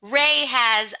pixel, Ray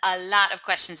has a lot of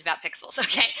questions about pixels,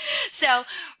 okay? So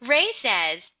Ray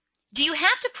says, do you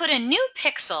have to put a new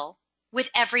pixel with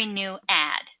every new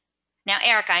ad? Now,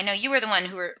 Erica, I know you were the one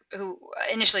who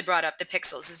initially brought up the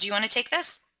pixels. Do you want to take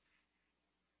this?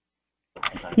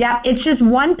 Yeah, it's just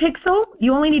one pixel.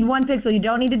 You only need one pixel. You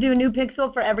don't need to do a new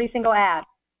pixel for every single ad.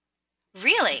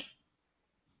 Really?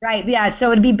 Right, yeah,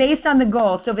 so it'd be based on the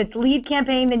goal. So if it's lead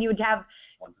campaign, then you would have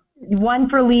one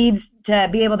for leads to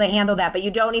be able to handle that, but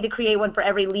you don't need to create one for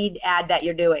every lead ad that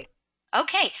you're doing.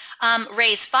 Okay.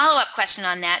 Ray's follow-up question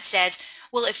on that says,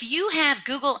 well, if you have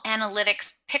Google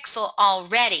Analytics Pixel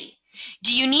already,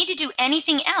 do you need to do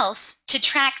anything else to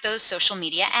track those social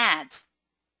media ads?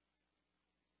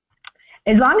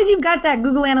 As long as you've got that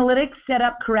Google Analytics set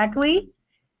up correctly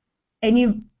and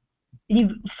you've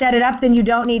set it up, then you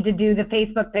don't need to do the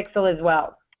Facebook Pixel as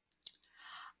well.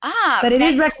 But it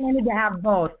is recommended to have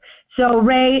both. So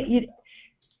Ray,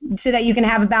 so that you can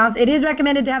have a balance, it is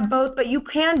recommended to have both, but you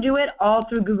can do it all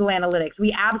through Google Analytics.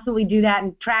 We absolutely do that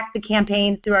and track the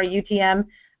campaigns through our UTM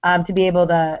to be able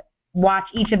to watch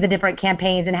each of the different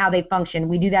campaigns and how they function.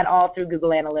 We do that all through Google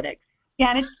Analytics.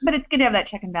 Yeah, but it's good to have that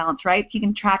check and balance, right? So you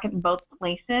can track it in both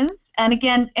places. And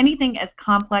again, anything as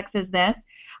complex as this,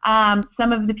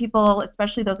 some of the people,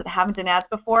 especially those that haven't done ads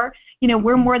before,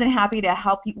 we're more than happy to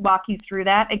help you, walk you through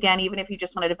that. Again, even if you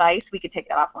just want a device, we could take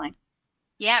that offline.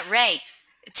 Yeah, Ray,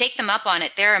 take them up on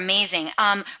it. They're amazing.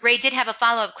 Ray did have a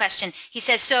follow-up question. He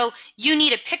says, so you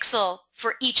need a pixel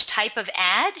for each type of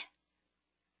ad?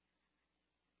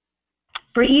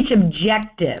 For each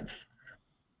objective.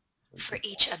 For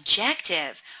each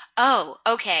objective. Oh,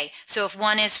 okay. So if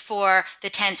one is for the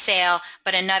tent sale,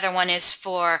 but another one is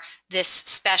for this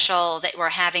special that we're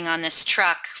having on this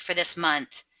truck for this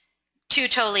month, two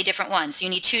totally different ones. You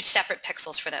need two separate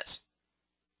pixels for those.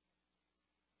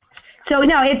 So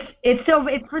no, it's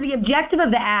for the objective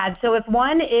of the ad. So if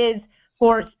one is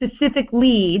for specific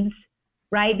leads,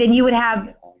 right, then you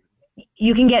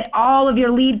can get all of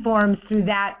your lead forms through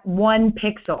that one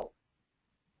pixel.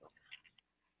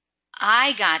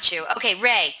 I got you. Okay,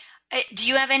 Ray, do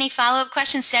you have any follow-up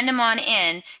questions? Send them on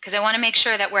in, because I want to make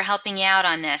sure that we're helping you out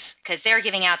on this, because they're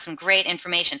giving out some great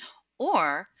information.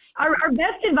 Or our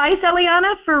best advice,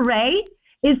 Eliana, for Ray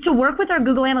is to work with our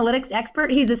Google Analytics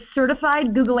expert. He's a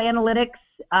certified Google Analytics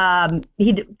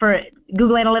for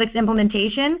Google Analytics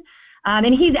implementation.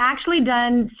 And he's actually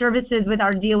done services with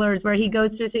our dealers where he goes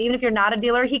through, so even if you're not a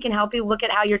dealer, he can help you look at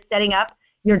how you're setting up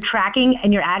your tracking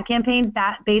and your ad campaigns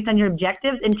based on your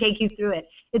objectives and take you through it.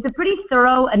 It's a pretty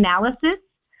thorough analysis,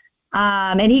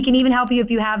 and he can even help you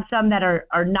if you have some that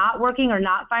are not working or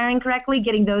not firing correctly,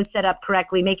 getting those set up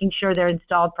correctly, making sure they're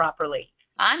installed properly.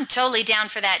 I'm totally down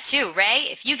for that too. Ray,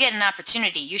 if you get an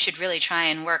opportunity, you should really try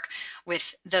and work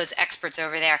with those experts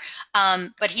over there.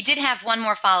 But he did have one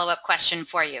more follow-up question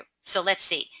for you. So let's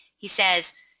see. He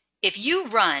says, if you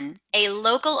run a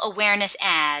local awareness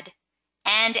ad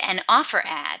and an offer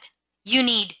ad, you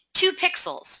need 2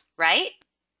 pixels, right?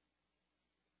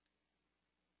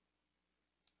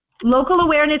 Local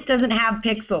awareness doesn't have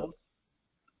pixels.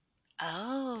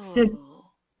 Oh. So,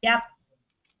 yep.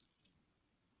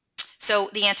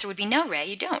 So the answer would be no, Ray,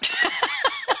 you don't.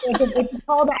 It's a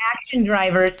call to action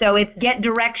driver. So it's get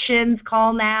directions,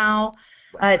 call now,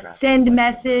 send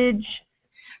message.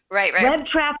 Right. Web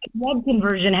traffic, web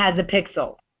conversion has a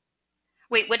pixel.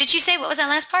 Wait, what did you say? What was that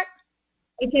last part?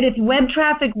 I said it's web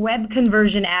traffic, web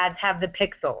conversion ads have the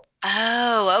pixel.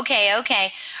 Oh,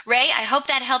 okay. Ray, I hope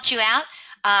that helped you out.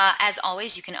 As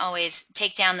always, you can always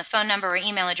take down the phone number or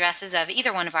email addresses of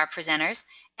either one of our presenters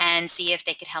and see if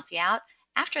they could help you out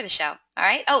after the show. All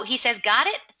right? Oh, he says, got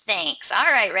it? Thanks. All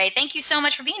right, Ray. Thank you so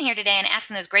much for being here today and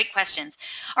asking those great questions.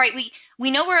 All right,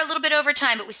 we know we're a little bit over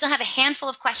time, but we still have a handful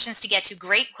of questions to get to.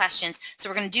 Great questions. So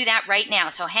we're going to do that right now.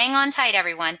 So hang on tight,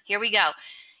 everyone. Here we go.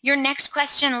 Your next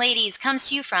question, ladies, comes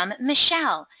to you from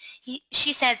Michelle.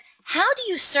 She says, how do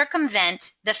you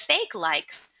circumvent the fake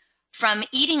likes from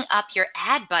eating up your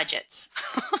ad budgets?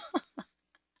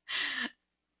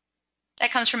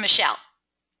 That comes from Michelle.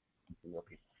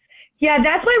 Yeah,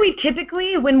 that's why we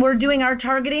typically, when we're doing our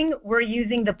targeting, we're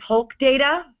using the Polk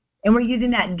data, and we're using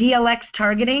that DLX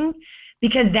targeting,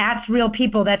 because that's real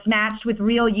people. That's matched with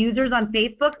real users on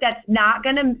Facebook. That's not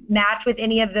going to match with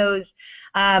any of those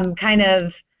kind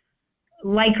of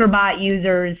bot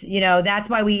users. That's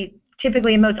why we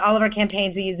typically, in most all of our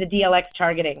campaigns, we use the DLX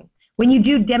targeting. When you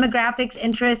do demographics,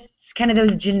 interests, kind of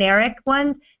those generic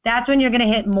ones, that's when you're going to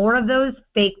hit more of those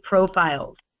fake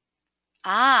profiles.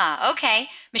 Ah, okay.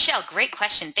 Michelle, great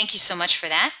question. Thank you so much for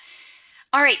that.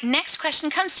 All right, next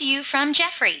question comes to you from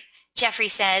Jeffrey. Jeffrey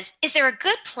says, is there a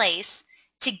good place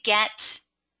to get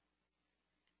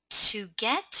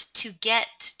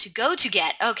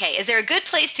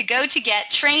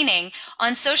training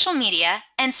on social media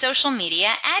and social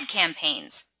media ad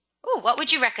campaigns? Ooh, what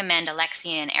would you recommend,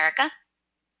 Alexi and Erica?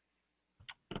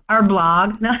 Our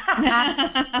blog. I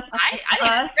think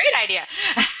that's a great idea.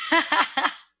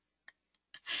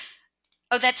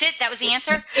 Oh, that's it? That was the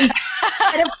answer?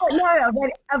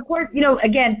 Of course,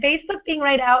 again, Facebook being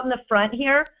right out in the front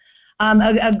here,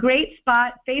 a great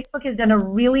spot. Facebook has done a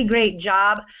really great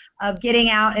job of getting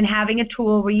out and having a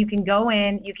tool where you can go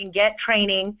in, you can get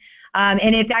training,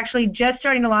 and it's actually just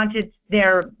starting to launch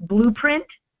their blueprint.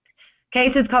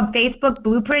 Okay, so it's called Facebook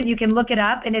Blueprint. You can look it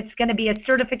up, and it's going to be a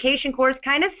certification course,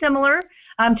 kind of similar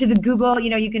to the Google.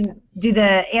 You can do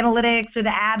the analytics or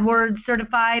the AdWords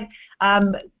certified.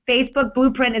 Facebook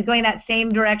Blueprint is going that same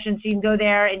direction, so you can go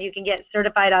there and you can get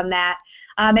certified on that.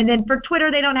 And then for Twitter,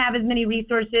 they don't have as many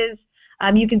resources.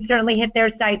 You can certainly hit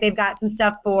their site. They've got some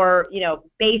stuff for,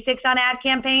 basics on ad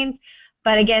campaigns.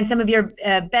 But again, some of your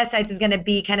best sites is going to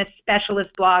be kind of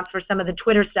specialist blogs for some of the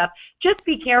Twitter stuff. Just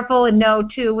be careful and know,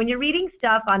 too, when you're reading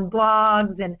stuff on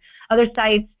blogs and other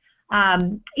sites,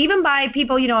 even by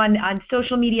people, on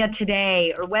social media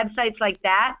today or websites like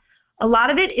that, a lot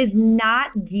of it is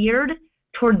not geared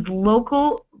towards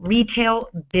local retail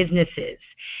businesses.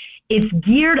 It's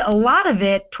geared, a lot of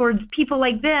it, towards people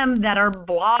like them that are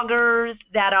bloggers,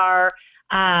 that are,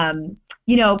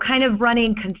 kind of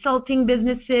running consulting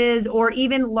businesses or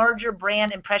even larger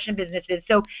brand impression businesses.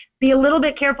 So be a little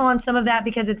bit careful on some of that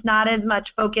because it's not as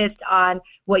much focused on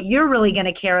what you're really going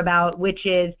to care about, which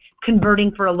is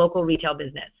converting for a local retail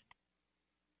business.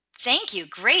 Thank you.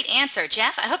 Great answer,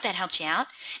 Jeff. I hope that helped you out.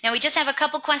 Now, we just have a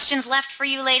couple questions left for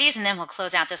you ladies, and then we'll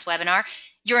close out this webinar.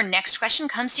 Your next question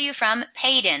comes to you from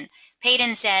Payden.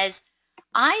 Payden says,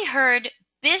 I heard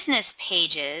business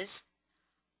pages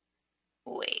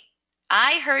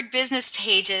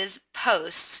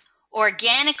posts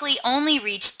organically only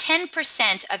reach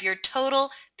 10% of your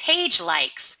total page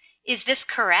likes. Is this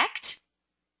correct?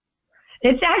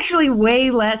 It's actually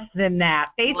way less than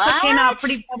that. Facebook came out What?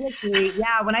 pretty publicly.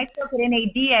 Yeah, when I spoke at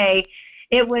NADA,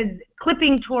 it was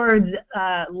clipping towards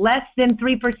less than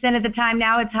 3% at the time.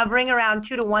 Now it's hovering around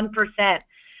 2 to 1%.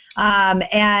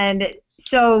 And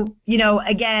so,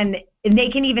 again, they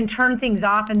can even turn things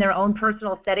off in their own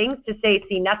personal settings to say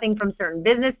see nothing from certain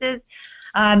businesses.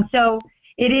 So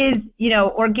it is,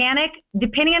 organic,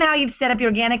 depending on how you've set up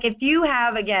your organic. If you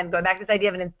have, again, going back to this idea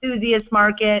of an enthusiast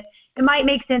market, it might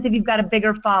make sense if you've got a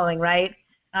bigger following, right?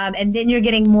 And then you're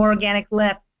getting more organic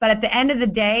lift. But at the end of the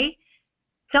day,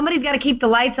 somebody's got to keep the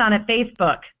lights on at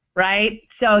Facebook, right?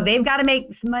 So they've got to make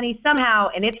some money somehow,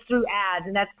 and it's through ads.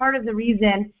 And that's part of the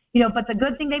reason, but the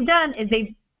good thing they've done is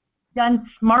they've done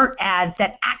smart ads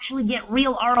that actually get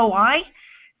real ROI.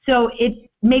 So it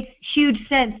makes huge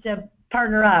sense to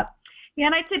partner up. Yeah,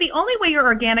 and I'd say the only way your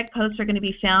organic posts are going to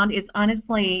be found is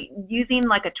honestly using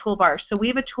like a toolbar. So we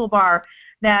have a toolbar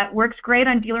that works great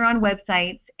on DealerOn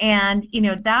websites, and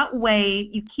that way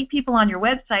you keep people on your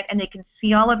website and they can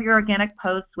see all of your organic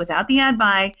posts without the ad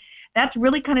buy. That's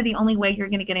really kind of the only way you're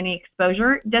going to get any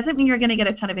exposure. Doesn't mean you're going to get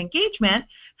a ton of engagement.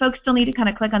 Folks still need to kind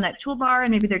of click on that toolbar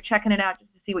and maybe they're checking it out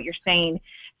just to see what you're saying.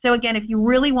 So again, if you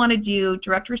really want to do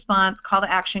direct response, call to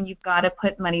action, you've got to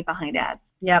put money behind ads.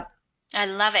 Yep. I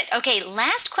love it. Okay,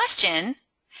 last question.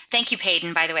 Thank you,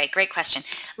 Payden, by the way. Great question.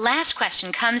 Last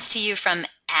question comes to you from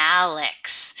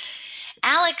Alex.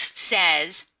 Alex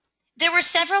says, there were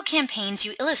several campaigns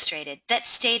you illustrated that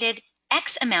stated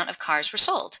X amount of cars were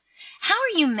sold. How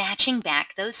are you matching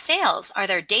back those sales? Are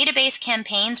there database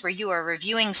campaigns where you are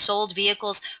reviewing sold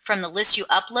vehicles from the list you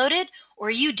uploaded, or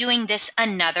are you doing this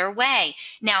another way?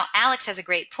 Now, Alex has a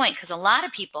great point because a lot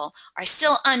of people are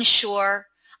still unsure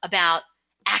about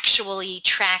actually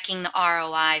tracking the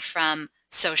ROI from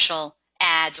social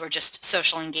ads or just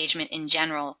social engagement in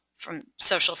general from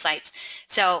social sites.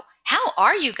 So how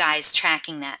are you guys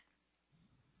tracking that?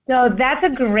 So that's a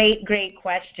great, great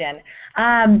question.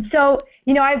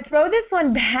 I throw this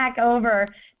one back over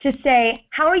to say,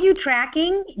 how are you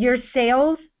tracking your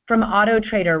sales from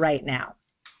AutoTrader right now?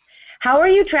 How are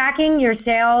you tracking your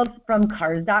sales from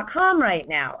Cars.com right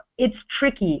now? It's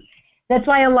tricky. That's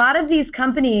why a lot of these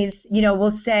companies,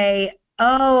 will say,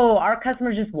 oh, our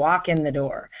customers just walk in the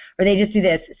door, or they just do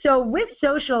this. So with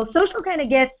social kind of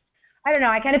gets, I don't know,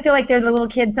 I kind of feel like there's a little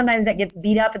kid sometimes that gets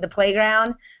beat up at the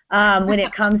playground when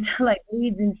it comes to like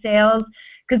leads and sales,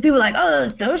 because people are like, oh,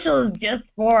 social is just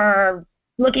for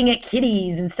looking at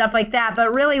kitties and stuff like that.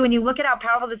 But really, when you look at how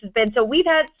powerful this has been, so we've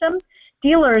had some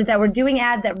dealers that were doing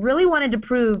ads that really wanted to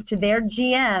prove to their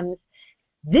GMs,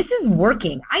 this is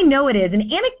working. I know it is. And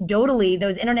anecdotally,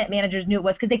 those internet managers knew it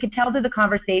was because they could tell through the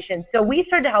conversation. So we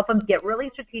started to help them get really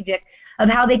strategic of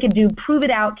how they could do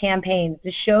prove-it-out campaigns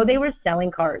to show they were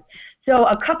selling cars. So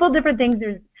a couple different things.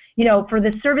 There's, for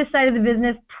the service side of the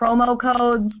business, promo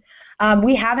codes.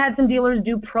 We have had some dealers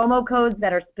do promo codes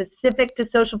that are specific to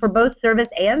social for both service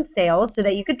and sales so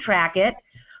that you could track it,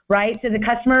 right? So the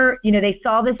customer, they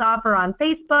saw this offer on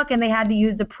Facebook and they had to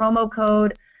use the promo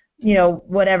code,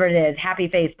 whatever it is, happy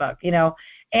Facebook,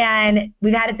 and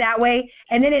we've had it that way.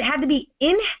 And then it had to be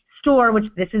in-store,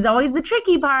 which this is always the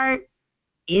tricky part,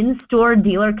 in-store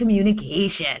dealer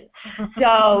communication.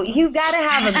 So you've got to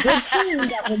have a good team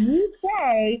that when you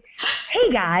say,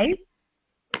 hey guys,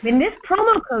 when this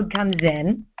promo code comes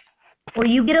in, or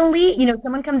you get a lead,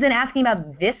 someone comes in asking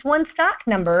about this one stock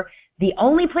number, the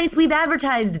only place we've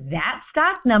advertised that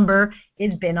stock number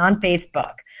has been on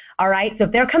Facebook. All right, so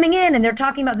if they're coming in and they're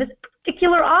talking about this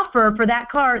particular offer for that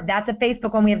car, that's a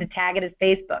Facebook one. We have to tag it as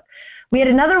Facebook. We had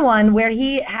another one where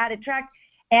he had it tracked,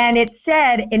 and it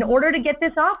said, in order to get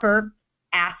this offer,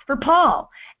 ask for Paul.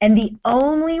 And the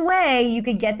only way you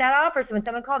could get that offer, so when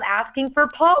someone called asking for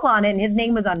Paul on it and his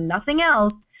name was on nothing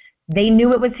else, they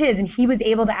knew it was his, and he was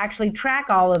able to actually track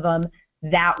all of them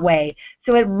that way.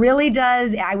 So it really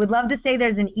does, I would love to say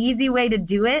there's an easy way to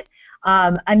do it.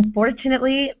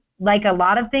 Unfortunately, like a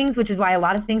lot of things, which is why a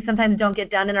lot of things sometimes don't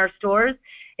get done in our stores,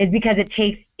 is because it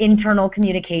takes internal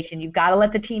communication. You've got to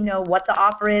let the team know what the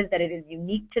offer is, that it is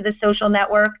unique to the social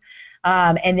network,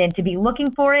 and then to be looking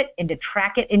for it and to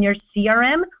track it in your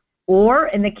CRM, or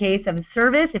in the case of a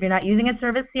service, if you're not using a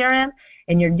service CRM,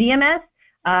 in your DMS,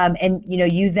 and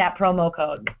use that promo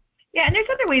code. Yeah, and there's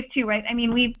other ways too, right? I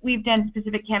mean, we've done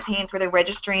specific campaigns where they're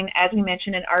registering, as we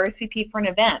mentioned, an RSVP for an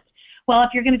event. Well,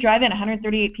 if you're going to drive in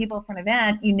 138 people for an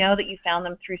event, you know that you found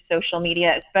them through social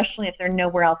media, especially if they're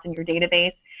nowhere else in your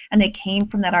database and they came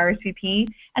from that RSVP.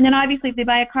 And then obviously if they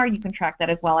buy a car, you can track that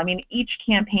as well. I mean, each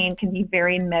campaign can be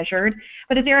very measured.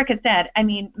 But as Erica said, I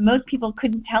mean, most people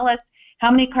couldn't tell us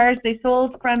how many cars they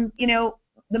sold from,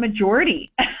 the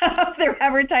majority of their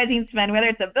advertising spend, whether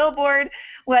it's a billboard,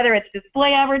 whether it's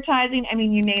display advertising, I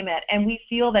mean, you name it. And we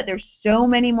feel that there's so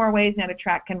many more ways now to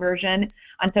track conversion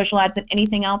on social ads than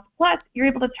anything else. Plus, you're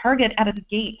able to target out of the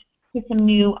gate to some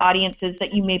new audiences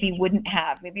that you maybe wouldn't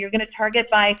have. Maybe you're going to target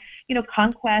by,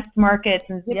 conquest markets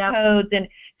and zip codes. And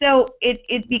so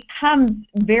it becomes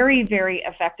very, very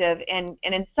effective and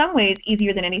in some ways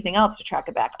easier than anything else to track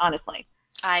it back, honestly.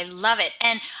 I love it.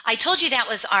 And I told you that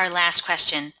was our last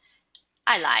question.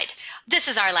 I lied. This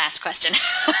is our last question.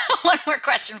 One more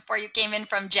question for you came in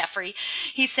from Jeffrey.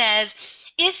 He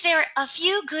says, is there a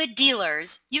few good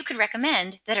dealers you could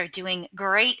recommend that are doing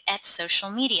great at social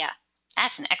media?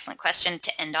 That's an excellent question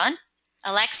to end on.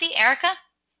 Alexi, Erica?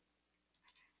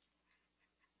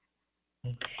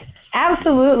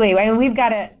 Absolutely. I mean, we've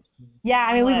got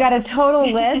a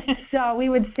total list. So we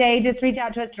would say just reach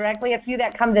out to us directly. A few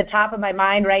that come to the top of my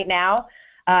mind right now: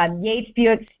 Yates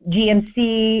Buick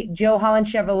GMC, Joe Holland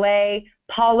Chevrolet,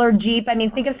 Pollard Jeep. I mean,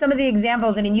 think of some of the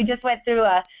examples. I mean, you just went through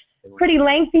a pretty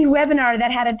lengthy webinar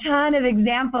that had a ton of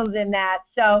examples in that.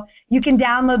 So you can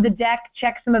download the deck,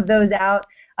 check some of those out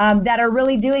that are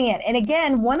really doing it. And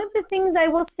again, one of the things I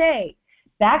will say,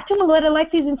 back to what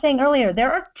Alexi's been saying earlier,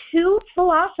 there are two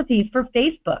philosophies for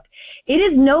Facebook. It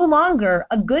is no longer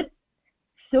a good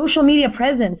social media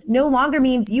presence. No longer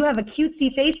means you have a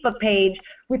cutesy Facebook page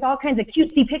with all kinds of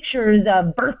cutesy pictures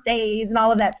of birthdays and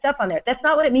all of that stuff on there. That's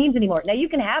not what it means anymore. Now, you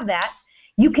can have that.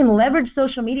 You can leverage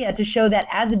social media to show that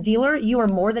as a dealer, you are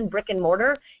more than brick and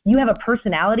mortar. You have a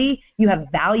personality, you have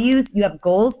values, you have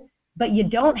goals, but you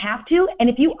don't have to. And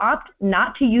if you opt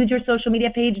not to use your social media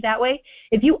page that way,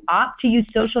 if you opt to use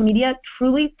social media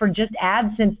truly for just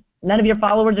ads, since none of your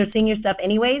followers are seeing your stuff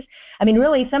anyways, I mean,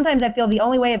 really, sometimes I feel the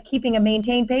only way of keeping a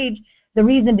maintained page, the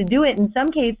reason to do it in some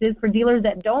cases for dealers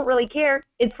that don't really care,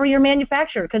 is for your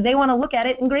manufacturer, because they want to look at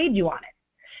it and grade you on it.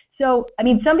 So, I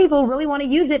mean, some people really want to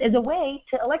use it as a way,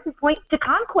 to Alexa's point, to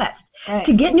conquest, right,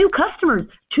 to get new customers,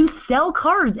 to sell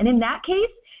cars. And in that case,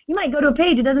 you might go to a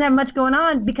page that doesn't have much going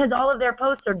on because all of their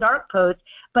posts are dark posts,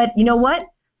 but you know what?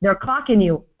 They're clocking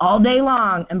you all day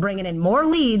long and bringing in more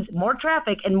leads, more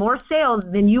traffic, and more sales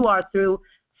than you are through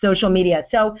social media.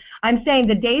 So I'm saying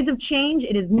the days of change,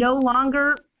 it is no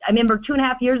longer, I remember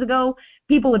 2.5 years ago,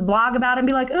 people would blog about it and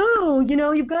be like, oh,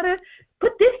 you've got to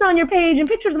put this on your page and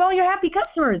pictures of all your happy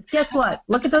customers. Guess what?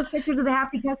 Look at those pictures of the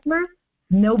happy customers.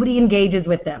 Nobody engages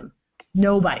with them.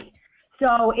 Nobody.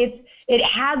 So it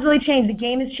has really changed. The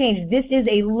game has changed. This is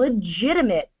a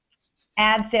legitimate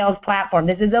ad sales platform.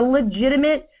 This is a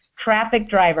legitimate traffic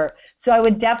driver. So I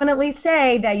would definitely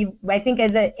say that I think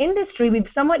as an industry, we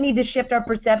somewhat need to shift our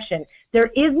perception. There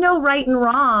is no right and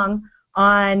wrong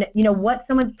on what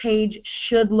someone's page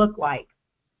should look like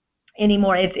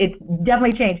anymore. It's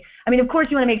definitely changed. I mean, of course,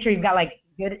 you want to make sure you've got like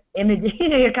good image,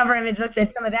 your cover image looks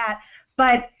and some of that,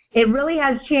 but it really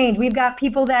has changed. We've got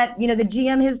people that, the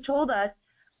GM has told us,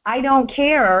 I don't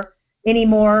care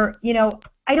anymore.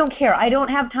 I don't care. I don't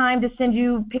have time to send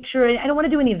you pictures. I don't want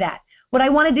to do any of that. What I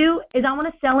want to do is I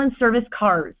want to sell and service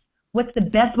cars. What's the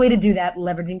best way to do that?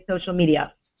 Leveraging social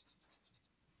media.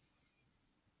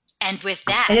 And with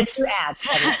that, and it's through ads.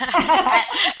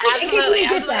 Absolutely,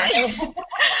 absolutely.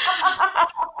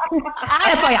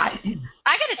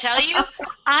 I got to tell you,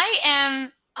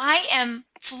 I am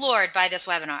floored by this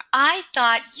webinar. I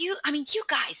thought you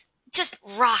guys just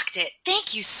rocked it.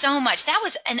 Thank you so much. That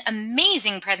was an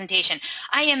amazing presentation.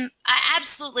 I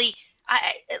absolutely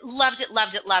loved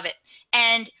it.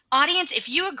 And audience, if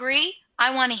you agree,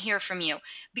 I want to hear from you,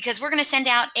 because we're going to send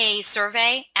out a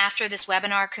survey after this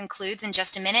webinar concludes in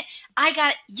just a minute.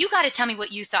 You got to tell me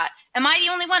what you thought. Am I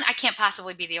the only one? I can't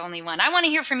possibly be the only one. I want to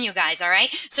hear from you guys, all right?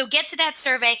 So get to that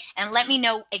survey and let me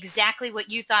know exactly what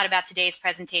you thought about today's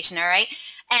presentation, all right?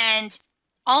 And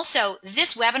Also,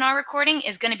 this webinar recording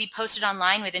is going to be posted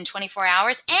online within 24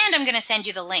 hours, and I'm going to send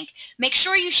you the link. Make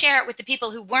sure you share it with the people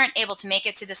who weren't able to make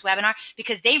it to this webinar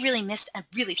because they really missed a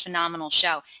really phenomenal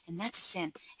show, and that's a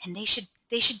sin. And they should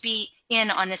be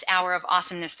in on this hour of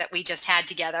awesomeness that we just had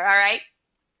together, all right?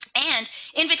 And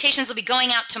invitations will be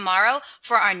going out tomorrow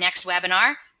for our next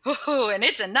webinar. Ooh, and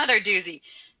it's another doozy.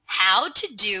 How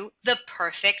to do the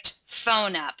perfect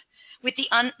phone up with the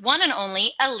one and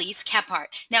only Elise Kephart.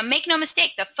 Now, make no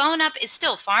mistake, the phone up is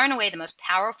still far and away the most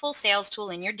powerful sales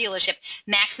tool in your dealership.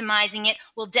 Maximizing it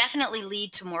will definitely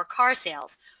lead to more car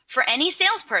sales. For any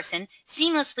salesperson,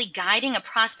 seamlessly guiding a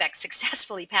prospect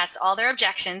successfully past all their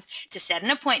objections to set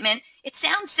an appointment, it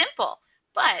sounds simple,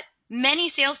 but many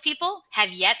salespeople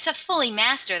have yet to fully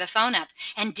master the phone up,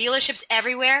 and dealerships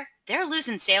everywhere, they're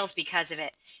losing sales because of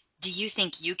it. Do you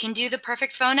think you can do the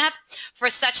perfect phone up? For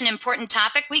such an important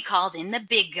topic, we called in the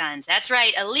big guns. That's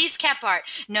right, Elise Kephart,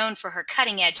 known for her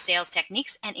cutting-edge sales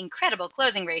techniques and incredible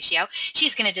closing ratio.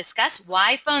 She's going to discuss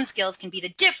why phone skills can be the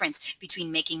difference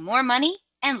between making more money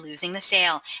and losing the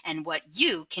sale, and what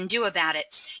you can do about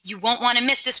it. You won't want to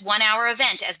miss this 1-hour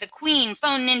event, as the Queen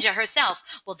Phone Ninja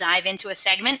herself will dive into a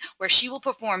segment where she will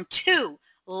perform 2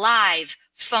 live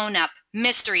phone up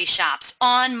mystery shops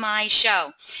on my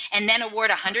show, and then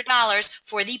award $100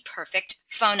 for the perfect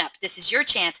phone up. This is your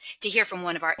chance to hear from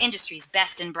one of our industry's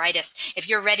best and brightest. If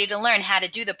you're ready to learn how to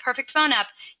do the perfect phone up,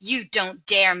 you don't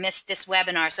dare miss this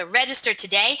webinar. So register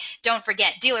today. Don't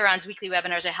forget, DealerOn's weekly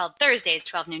webinars are held Thursdays,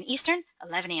 12 noon Eastern,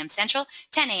 11 a.m. Central,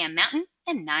 10 a.m. Mountain,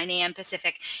 and 9 a.m.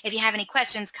 Pacific. If you have any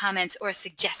questions, comments, or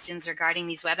suggestions regarding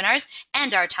these webinars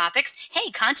and our topics, hey,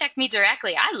 contact me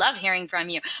directly. I love hearing from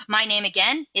you. My name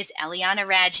again is Eliana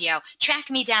Raggio. Track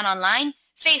me down online,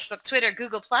 Facebook, Twitter,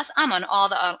 Google+. I'm on all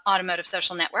the automotive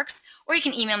social networks. Or you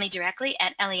can email me directly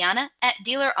at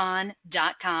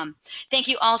eliana@dealeron.com. Thank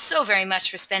you all so very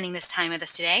much for spending this time with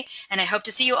us today, and I hope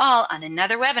to see you all on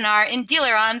another webinar in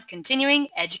DealerOn's continuing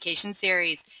education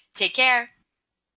series. Take care.